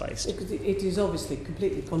evidence-based. It is obviously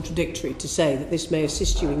completely contradictory to say that this may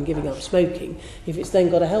assist you in giving up smoking if it's then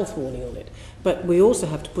got a health warning on it. But we also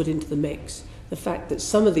have to put into the mix the fact that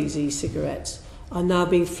some of these e-cigarettes are now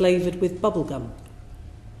being flavoured with bubblegum.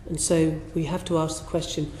 And so we have to ask the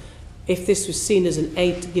question, if this was seen as an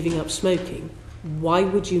aid to giving up smoking, why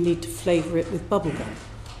would you need to flavour it with bubblegum?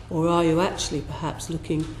 Or are you actually perhaps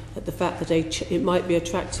looking at the fact that it might be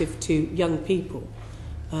attractive to young people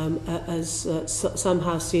as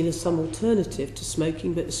somehow seen as some alternative to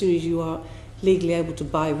smoking, but as soon as you are legally able to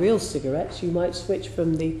buy real cigarettes, you might switch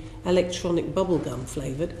from the electronic bubblegum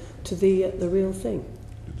flavoured to the real thing.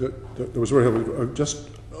 That was very helpful. I'll just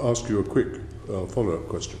ask you a quick follow-up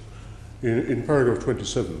question. In paragraph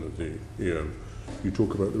 27 of the EM, you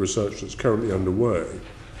talk about the research that's currently underway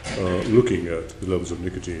looking at the levels of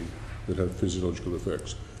nicotine that have physiological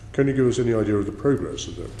effects. Can you give us any idea of the progress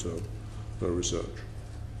of that research?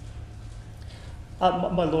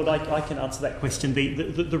 My lord, I can answer that question.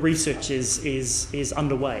 The research is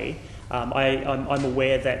underway. I'm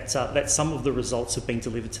aware that some of the results have been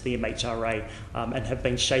delivered to the MHRA and have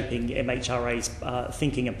been shaping MHRA's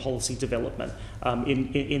thinking and policy development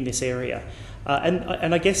in this area.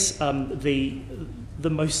 And I guess the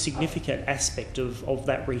most significant aspect of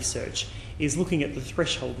that research is looking at the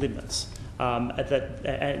threshold limits.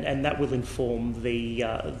 And that will inform the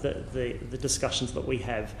discussions that we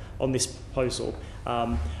have on this proposal,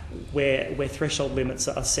 where threshold limits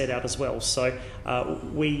are set out as well. So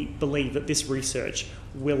we believe that this research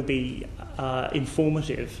will be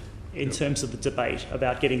informative in terms of the debate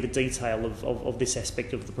about getting the detail of this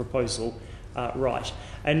aspect of the proposal right,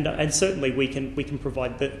 and certainly we can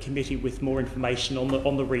provide the committee with more information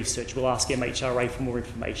on the research. We'll ask MHRA for more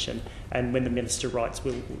information, and when the minister writes,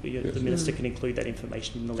 the minister can include that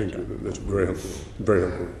information in the letter. Thank you. That's very helpful. Very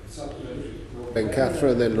helpful. Ben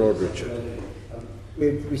Catherine, then Lord Richard.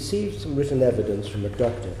 We've received some written evidence from a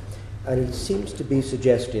doctor, and he seems to be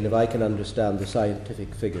suggesting, if I can understand the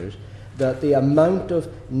scientific figures, that the amount of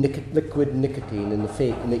liquid nicotine in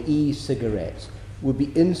the e-cigarettes would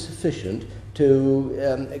be insufficient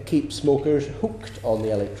to keep smokers hooked on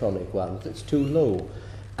the electronic ones. It's too low.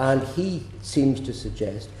 And he seems to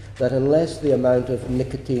suggest that unless the amount of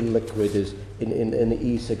nicotine liquid is in the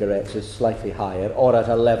e-cigarettes is slightly higher, or at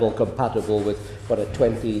a level compatible with what a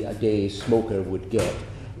 20-a-day smoker would get,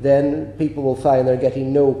 then people will find they're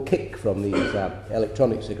getting no kick from these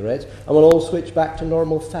electronic cigarettes, and will all switch back to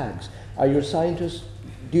normal fags. Are your scientists,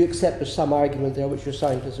 do you accept there's some argument there which your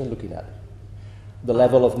scientists are looking at? The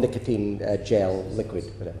level of nicotine gel, liquid,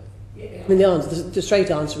 whatever. I mean, the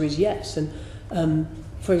straight answer is yes. And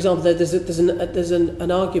for example, there's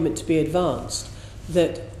an argument to be advanced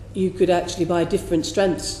that you could actually buy different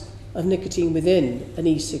strengths of nicotine within an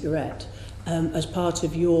e-cigarette as part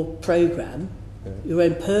of your program, your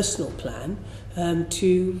own personal plan,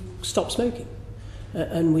 to stop smoking.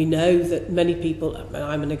 And we know that many people,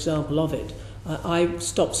 I'm an example of it, I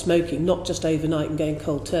stopped smoking, not just overnight and going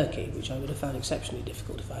cold turkey, which I would have found exceptionally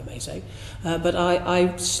difficult, if I may say, but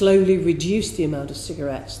I slowly reduced the amount of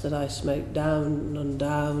cigarettes that I smoked down and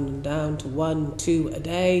down and down to 1, 2 a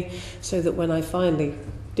day, so that when I finally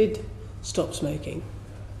did stop smoking,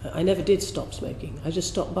 I never did stop smoking. I just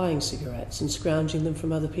stopped buying cigarettes and scrounging them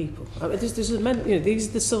from other people. I mean, these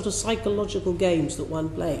are the sort of psychological games that one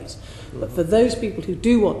plays. But for those people who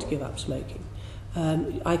do want to give up smoking,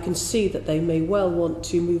 I can see that they may well want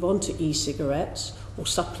to move on to e-cigarettes or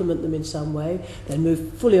supplement them in some way, then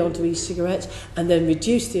move fully onto e-cigarettes, and then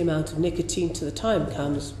reduce the amount of nicotine to the time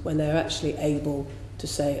comes when they're actually able to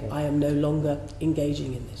say, I am no longer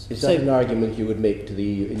engaging in this. Is that an argument you would make to the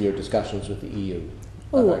EU in your discussions with the EU?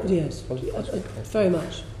 Oh, yes, very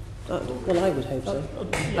much. Well, I would hope so.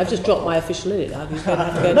 I've just dropped my official in it.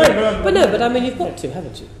 But I mean, you've got to,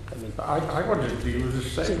 haven't you? I wanted to deal with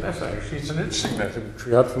the same letter. Actually, it's an interesting letter which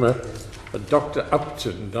we had from a Dr.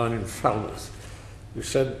 Upton down in Falmouth, who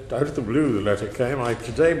said, out of the blue the letter came, I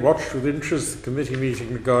today watched with interest the committee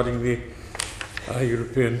meeting regarding the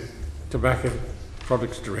European Tobacco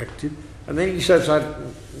Products Directive, and then he says, I had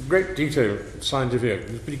great detail scientific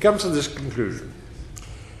evidence, but he comes to this conclusion.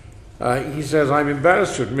 He says, I'm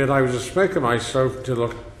embarrassed to admit I was a smoker myself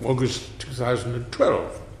until August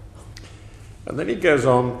 2012. And then he goes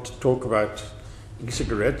on to talk about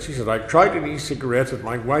e-cigarettes. He said, I tried an e-cigarette at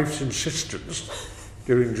my wife's insistence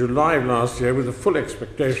during July of last year with the full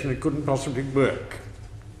expectation it couldn't possibly work.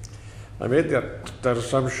 I made that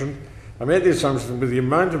assumption. I made the assumption that with the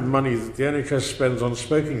amount of money that the NHS spends on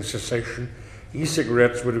smoking cessation,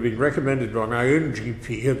 e-cigarettes would have been recommended by my own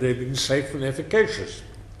GP had they been safe and efficacious.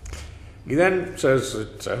 He then says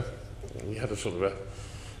that he had a sort of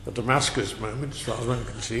a Damascus moment, as far as one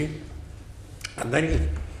can see, and then he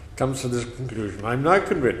comes to this conclusion. I'm now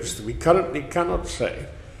convinced that we currently cannot say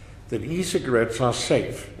that e-cigarettes are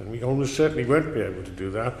safe, and we almost certainly won't be able to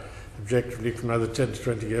do that objectively for another 10 to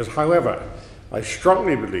 20 years. However, I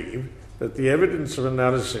strongly believe that the evidence of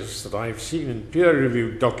analysis that I've seen in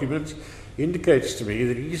peer-reviewed documents indicates to me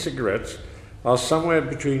that e-cigarettes are somewhere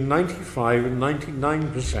between 95 and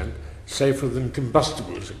 99% safer than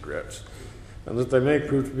combustible cigarettes, and that they may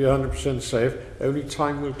prove to be 100% safe. Only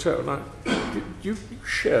time will tell. Now, do you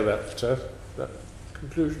share that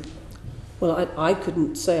conclusion? Well, I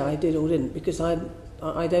couldn't say I did or didn't, because I'm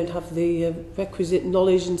I don't have the requisite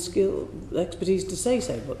knowledge and skill, expertise to say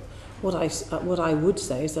so. But what I would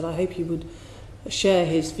say is that I hope you would share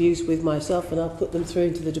his views with myself, and I'll put them through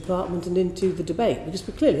into the department and into the debate, because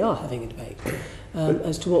we clearly are having a debate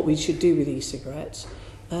as to what we should do with e-cigarettes.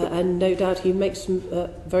 And no doubt he makes some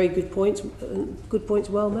very good points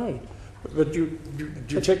well made. But you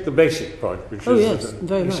take the basic point, which is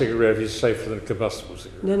that an e-cigarette is safer than a combustible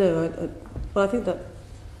cigarette. No. Well,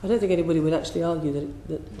 I don't think anybody would actually argue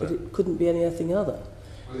that it couldn't be anything other.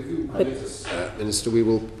 Well, if you permit us, Minister, we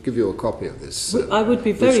will give you a copy of this. I would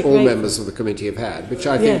be very which all grateful. members of the committee have had, which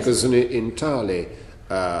I think was an entirely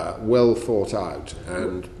well thought out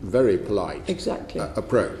and very polite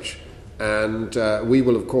approach. And we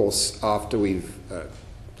will, of course, after we've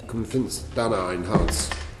done our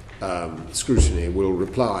enhanced scrutiny, will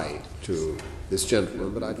reply to this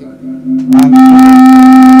gentleman. But I think...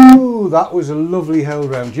 Oh, that was a lovely hell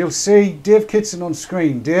round. You'll see Dave Kitson on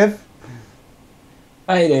screen. Dave?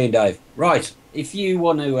 How you doing, Dave? Right, if you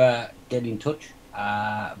want to get in touch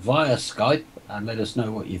via Skype and let us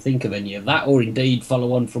know what you think of any of that, or indeed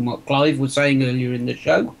follow on from what Clive was saying earlier in the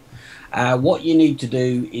show, what you need to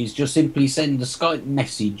do is just simply send a Skype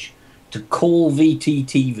message to call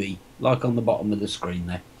VTTV, like on the bottom of the screen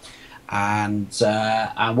there. And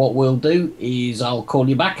what we'll do is I'll call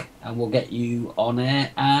you back and we'll get you on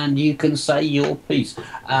air and you can say your piece.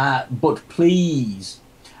 But please,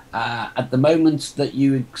 at the moment that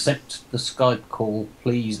you accept the Skype call,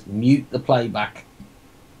 please mute the playback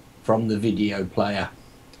from the video player.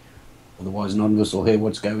 Otherwise none of us will hear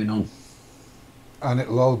what's going on. And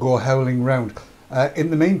it'll all go howling round. In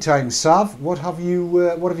the meantime, Sav, what have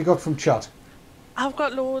you got from chat? I've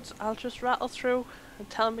got loads. I'll just rattle through and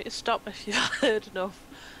tell me to stop if you've heard enough.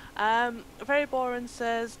 Very boring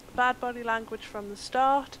says, bad body language from the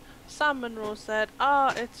start. Sam Monroe said,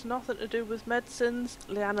 it's nothing to do with medicines.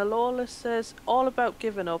 Leanna Lawless says, all about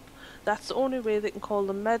giving up. That's the only way they can call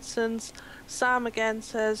them medicines. Sam again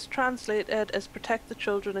says, translated as protect the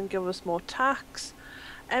children and give us more tax.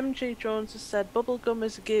 MG Jones has said, bubblegum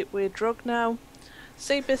is a gateway drug now.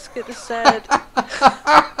 Seabiscuit has said...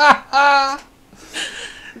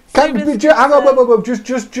 Hang on,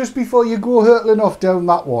 just before you go hurtling off down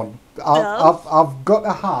that one, I've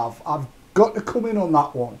got to come in on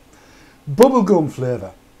that one. Bubblegum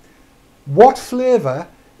flavour. What flavour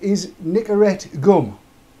is Nicorette gum?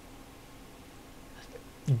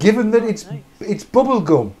 Given that it's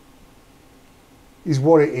bubblegum, is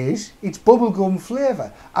what it is. It's bubblegum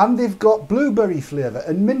flavour, and they've got blueberry flavour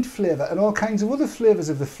and mint flavour and all kinds of other flavours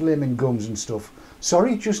of the flaming gums and stuff.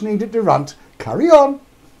 Sorry, just needed to rant. Carry on.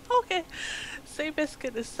 Okay.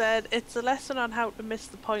 Seabiscuit has said, it's a lesson on how to miss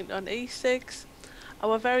the point on e-cigs.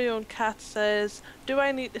 Our very own Cat says, do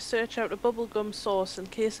I need to search out a bubblegum sauce in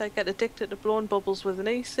case I get addicted to blowing bubbles with an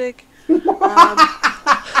e-cig?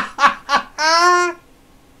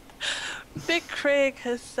 Big Craig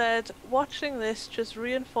has said, watching this just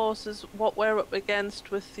reinforces what we're up against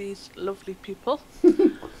with these lovely people.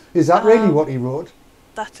 Is that really what he wrote?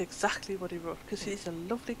 That's exactly what he wrote, because he's a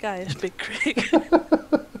lovely guy, Big Craig.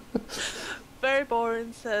 Very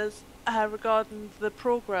boring says, regarding the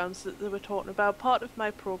programs that they were talking about, part of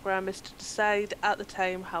my program is to decide at the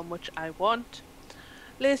time how much I want.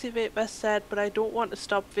 Lazy Vapor said, but I don't want to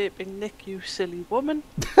stop vaping, Nick, you silly woman.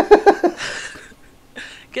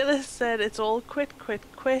 Gillis said, it's all quit.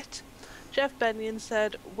 Jeff Bennion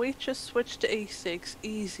said, we just switched to e-cigs,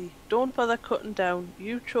 easy, don't bother cutting down,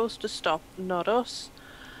 you chose to stop, not us.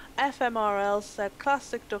 FMRL said,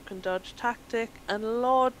 classic duck and dodge tactic, and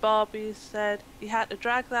Lord Barbie said he had to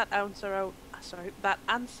drag that answer out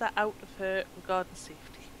of her regarding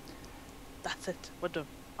safety. That's it, we're done.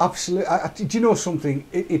 Absolutely. Do you know something?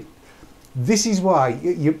 This is why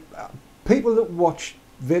people that watch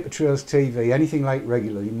Vapor Trails TV, anything like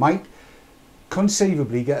regularly, might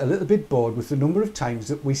conceivably get a little bit bored with the number of times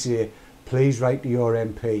that we say, please write to your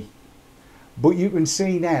MP. But you can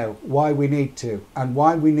see now why we need to, and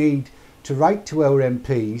why we need to write to our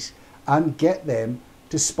MPs and get them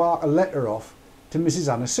to spark a letter off to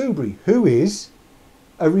Mrs Anna Soubry, who is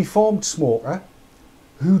a reformed smoker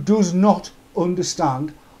who does not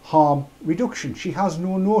understand harm reduction. She has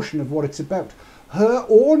no notion of what it's about. Her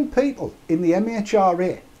own people in the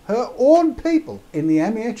MHRA,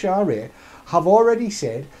 have already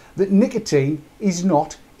said that nicotine is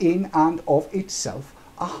not in and of itself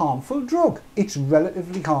a harmful drug. It's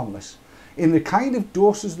relatively harmless. In the kind of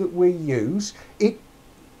doses that we use,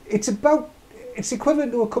 it's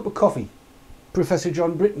equivalent to a cup of coffee. Professor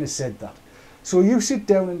John Britton has said that. So you sit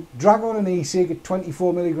down and drag on an e-cig at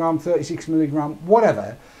 24 milligram, 36 milligram,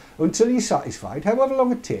 whatever, until you're satisfied, however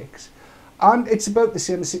long it takes, And it's about the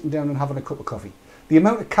same as sitting down and having a cup of coffee. The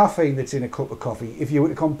amount of caffeine that's in a cup of coffee, if you were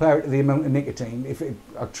to compare it to the amount of nicotine,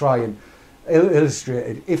 I try and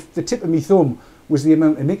illustrate it, if the tip of my thumb was the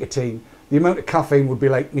amount of nicotine, the amount of caffeine would be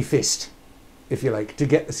like my fist, if you like, to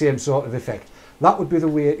get the same sort of effect. That would be the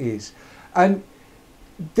way it is. And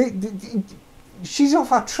she's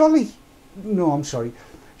off our trolley. No, I'm sorry.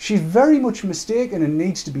 She's very much mistaken and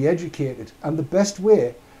needs to be educated. And the best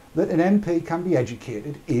way that an MP can be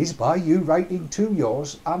educated is by you writing to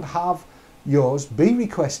yours and have yours be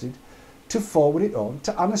requested to forward it on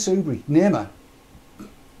to Anna Soubry. Name her.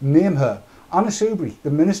 Name her. Anna Soubry, the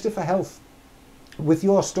Minister for Health, with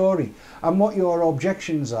your story and what your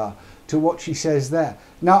objections are to what she says there.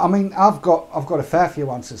 Now, I mean, I've got a fair few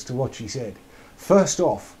answers to what she said. First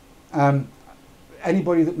off,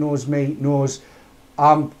 anybody that knows me knows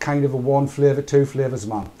I'm kind of a one flavour, two flavours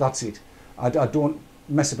man. That's it. I don't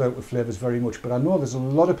mess about with flavours very much, but I know there's a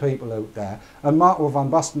lot of people out there, and Marco van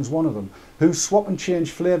Basten's one of them, who swap and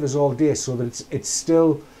change flavours all day so that it's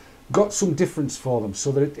still got some difference for them,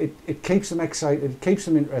 so that it keeps them excited, it keeps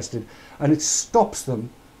them interested, and it stops them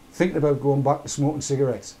thinking about going back to smoking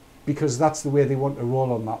cigarettes, because that's the way they want to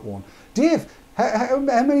roll on that one. Dave, how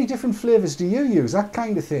many different flavours do you use, that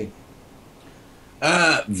kind of thing?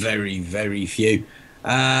 Very, very few.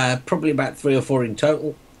 Probably about 3 or 4 in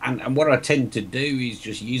total. And what I tend to do is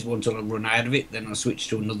just use one till I run out of it, then I switch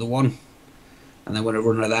to another one. And then when I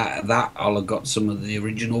run out of that, I'll have got some of the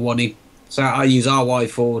original one in. So I use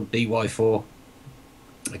RY4, DY4,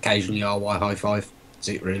 occasionally RY High 5. That's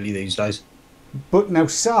it really these days. But now,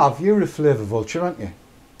 Sav, you're a flavour vulture, aren't you?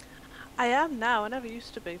 I am now. I never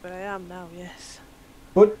used to be, but I am now, yes.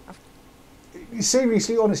 But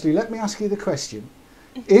seriously, honestly, let me ask you the question.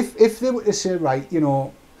 If they were to say, right, you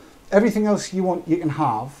know, everything else you want you can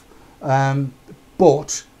have,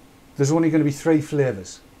 but there's only going to be 3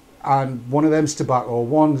 flavours, and one of them's tobacco,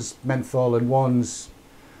 one's menthol, and one's,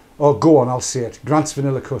 oh, go on, I'll say it, Grant's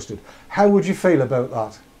vanilla custard. How would you feel about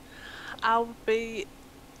that? I would be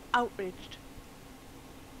outraged.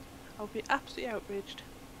 I would be absolutely outraged.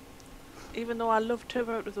 Even though I love 2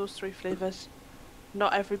 out of those 3 flavours.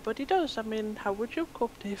 Not everybody does. I mean, how would you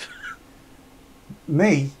cope, Dave?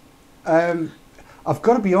 Me? I've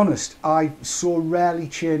got to be honest, I so rarely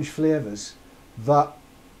change flavours that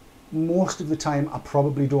most of the time I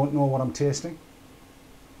probably don't know what I'm tasting.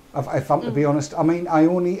 If I'm to be honest, I mean, I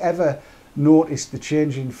only ever noticed the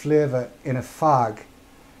change in flavour in a fag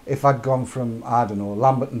if I'd gone from, I don't know,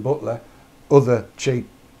 Lambert and Butler, other cheap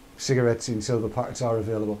cigarettes in silver packets are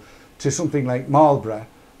available, to something like Marlboro,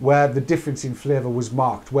 where the difference in flavour was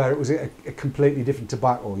marked, where it was a completely different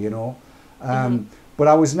tobacco, you know. But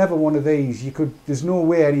I was never one of these. There's no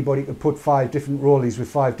way anybody could put 5 different rollies with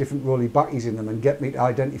 5 different rolly backies in them and get me to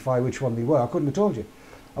identify which one they were. I couldn't have told you.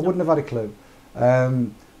 I wouldn't have had a clue.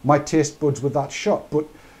 My taste buds were that shot. But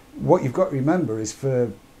what you've got to remember is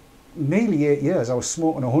for nearly 8 years, I was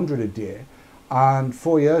smoking 100 a day. And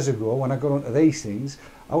 4 years ago, when I got onto these things,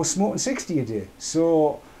 I was smoking 60 a day.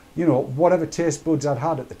 So, you know, whatever taste buds I'd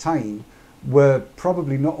had at the time were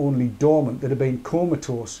probably not only dormant, they'd have been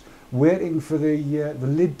comatose, waiting for the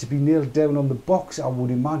lid to be nailed down on the box, I would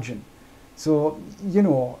imagine. So, you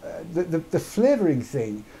know, the flavouring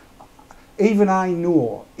thing, even I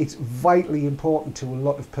know it's vitally important to a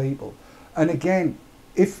lot of people. And again,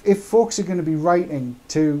 if folks are going to be writing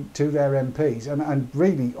to their MPs, and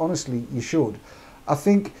really, honestly, you should, I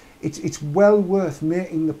think it's well worth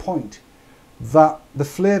making the point that the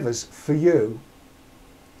flavours for you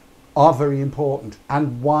are very important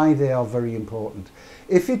and why they are very important.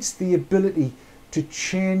 If it's the ability to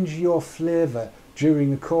change your flavour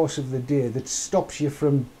during the course of the day that stops you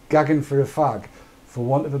from gagging for a fag, for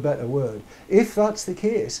want of a better word, if that's the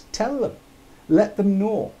case, tell them, let them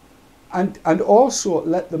know. And also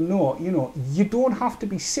let them know, you know, you don't have to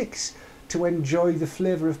be 6 to enjoy the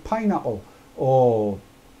flavour of pineapple or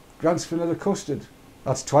Grant's vanilla custard.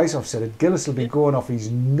 That's twice I've said it. Gillis will be going off his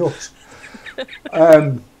nut.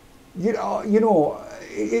 You know,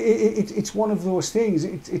 it's one of those things.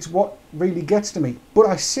 It's what really gets to me. But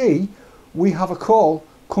I see we have a call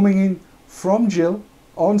coming in from Jill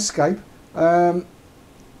on Skype.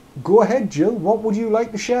 Go ahead, Jill. What would you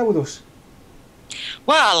like to share with us?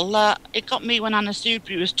 Well, it got me when Anna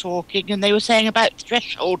Soubry was talking, and they were saying about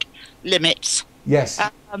threshold limits. Yes.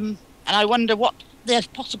 And I wonder what they're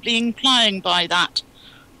possibly implying by that.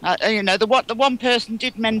 You know, the one person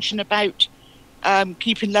did mention about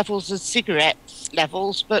keeping levels of cigarettes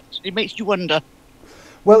levels, but it makes you wonder.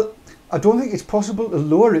 Well, I don't think it's possible to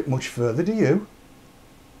lower it much further, do you?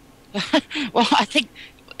 Well, I think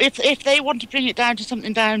if they want to bring it down to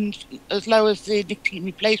something down as low as the nicotine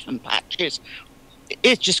replacement patches,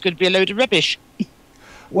 it's just going to be a load of rubbish.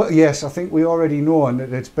 Well, yes, I think we already know, and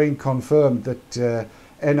it's been confirmed that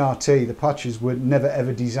NRT, the patches, were never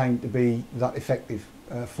ever designed to be that effective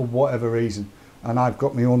for whatever reason, and I've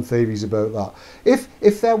got my own theories about that.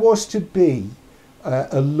 If there was to be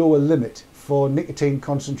a lower limit for nicotine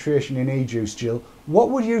concentration in e-juice, Jill, what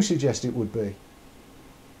would you suggest it would be?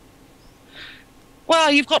 Well,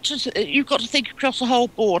 you've got to think across the whole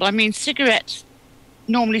board. I mean, cigarettes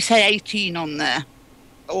normally say 18 on there,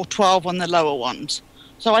 or 12 on the lower ones.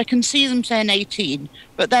 So I can see them saying 18,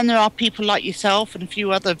 but then there are people like yourself and a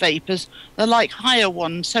few other vapors that like higher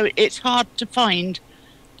ones. So it's hard to find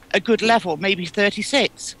a good level. Maybe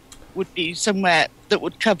 36 would be somewhere that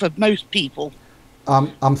would cover most people.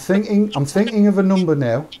 I'm thinking of a number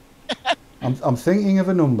now. I'm thinking of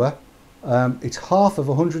a number. It's half of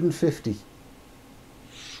 150.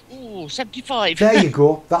 Ooh, 75. There you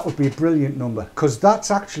go. That would be a brilliant number, because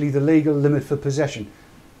that's actually the legal limit for possession.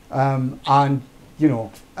 And you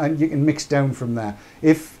know, and you can mix down from there.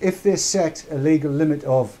 If they set a legal limit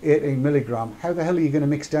of 18 milligram, how the hell are you going to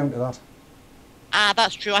mix down to that? Ah,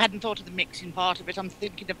 that's true. I hadn't thought of the mixing part of it. I'm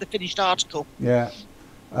thinking of the finished article. Yeah.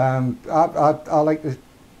 I like to.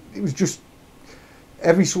 It was just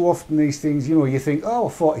every so often these things, you know, you think, oh,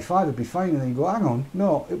 45 would be fine, and then you go, hang on,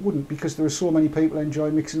 no, it wouldn't, because there are so many people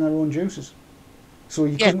enjoy mixing their own juices. So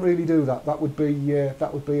you couldn't really do that. That would be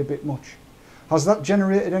a bit much. Has that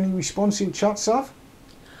generated any response in chat, Sav?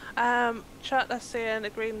 Chat is saying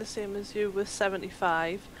agreeing the same as you with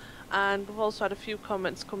 75, and we've also had a few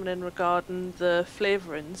comments coming in regarding the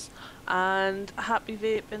flavourings. And Happy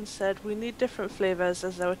Vaping said we need different flavours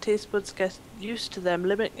as our taste buds get used to them.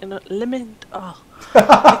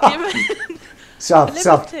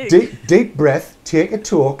 Sav, deep breath, take a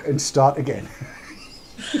talk, and start again.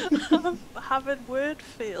 I'm having word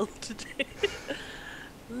fail today.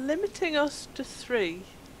 Limiting us to 3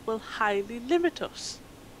 will highly limit us.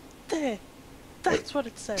 There. That's what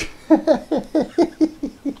it said. I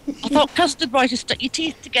thought custard might have stuck your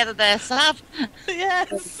teeth together there, Sav.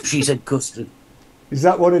 Yes. She said custard. Is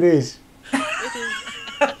that what it is? It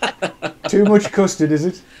is. Too much custard, is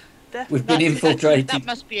it? Definitely. We've been infiltrated. That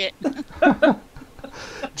must be it.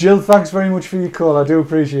 Jill, thanks very much for your call. I do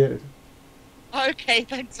appreciate it. Okay,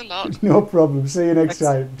 thanks a lot. No problem. See you next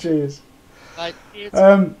time. Cheers. Right, cheers.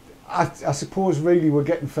 I suppose really we're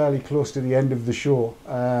getting fairly close to the end of the show.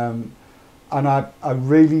 And I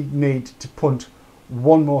really need to punt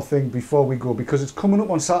one more thing before we go, because it's coming up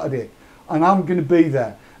on Saturday and I'm going to be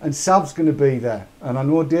there and Sav's going to be there, and I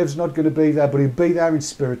know Dave's not going to be there, but he'll be there in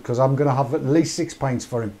spirit, because I'm going to have at least 6 pints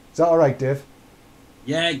for him. Is that alright, Dave?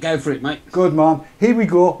 Yeah, go for it, mate. Good man. Here we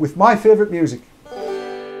go with my favourite music.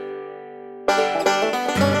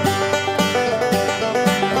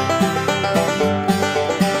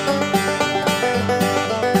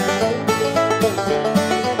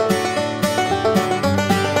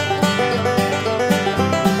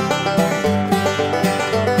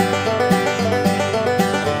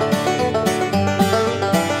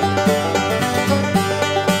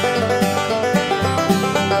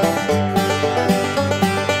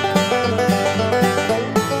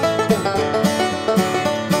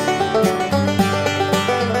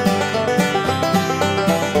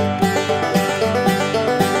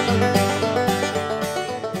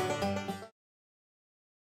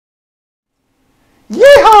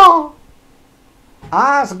 Yeehaw!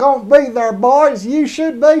 I's gonna be there, boys. You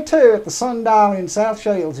should be too, at the Sundown in South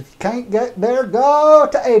Shields. If you can't get there, go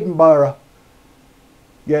to Edinburgh.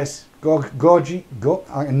 Yes, I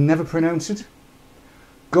can never pronounce it.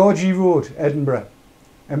 Gorgie Road, Edinburgh.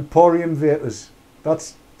 Emporium Vapors.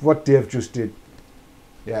 That's what Dave just did.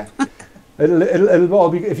 Yeah. It'll all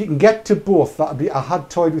be, if you can get to both, that'll be. I had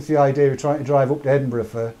toyed with the idea of trying to drive up to Edinburgh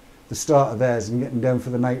for the start of theirs and getting down for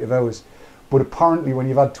the night of ours. But apparently when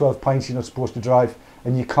you've had 12 pints, you're not supposed to drive,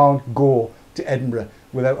 and you can't go to Edinburgh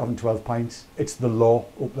without having 12 pints. It's the law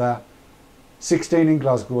up there. 16 in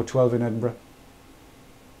Glasgow, 12 in Edinburgh.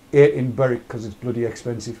 8 in Berwick, because it's bloody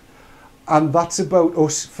expensive. And that's about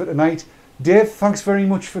us for tonight. Dave, thanks very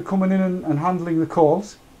much for coming in and handling the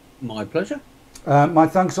calls. My pleasure. My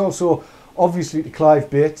thanks also, obviously, to Clive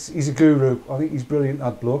Bates. He's a guru. I think he's brilliant,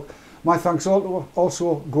 that bloke. My thanks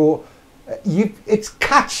also go... it's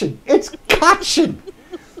catching. It's catching.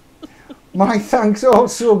 My thanks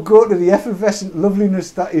also go to the effervescent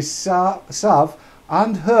loveliness that is Sav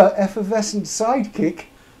and her effervescent sidekick,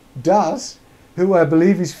 Daz, who I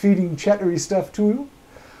believe is feeding chattery stuff too,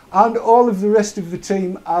 and all of the rest of the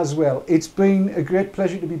team as well. It's been a great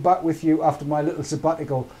pleasure to be back with you after my little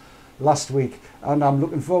sabbatical last week. And I'm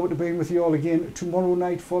looking forward to being with you all again tomorrow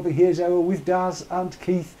night for the Haze Hour with Daz and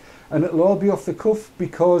Keith. And it'll all be off the cuff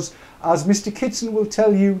because, as Mr. Kitson will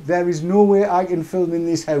tell you, there is no way I can film in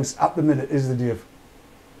this house at the minute, is there, Dave?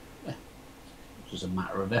 It's just a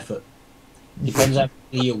matter of effort. Depends how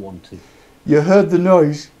you want to. You heard the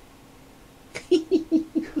noise.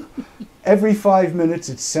 Every 5 minutes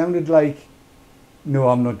it sounded like, no,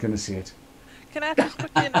 I'm not going to see it. Can I just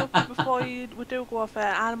quickly interrupt before we do go off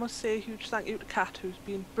air? I must say a huge thank you to Kat, who's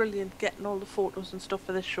been brilliant getting all the photos and stuff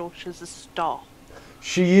for this show. She's a star.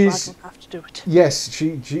 She is. I don't have to do it. Yes,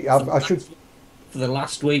 I should. For the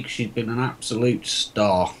last week, she's been an absolute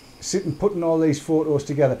star. Sitting putting all these photos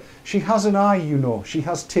together. She has an eye, you know. She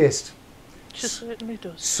has taste. She certainly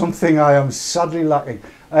does. Something I am sadly lacking.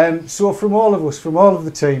 So from all of us, from all of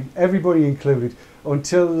the team, everybody included,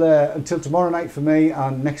 until tomorrow night for me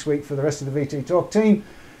and next week for the rest of the VT Talk team,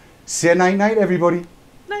 say night night, everybody.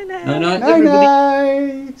 Night night. Night night, Night everybody.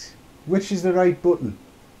 night. Which is the right button?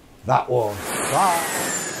 That one. Bye.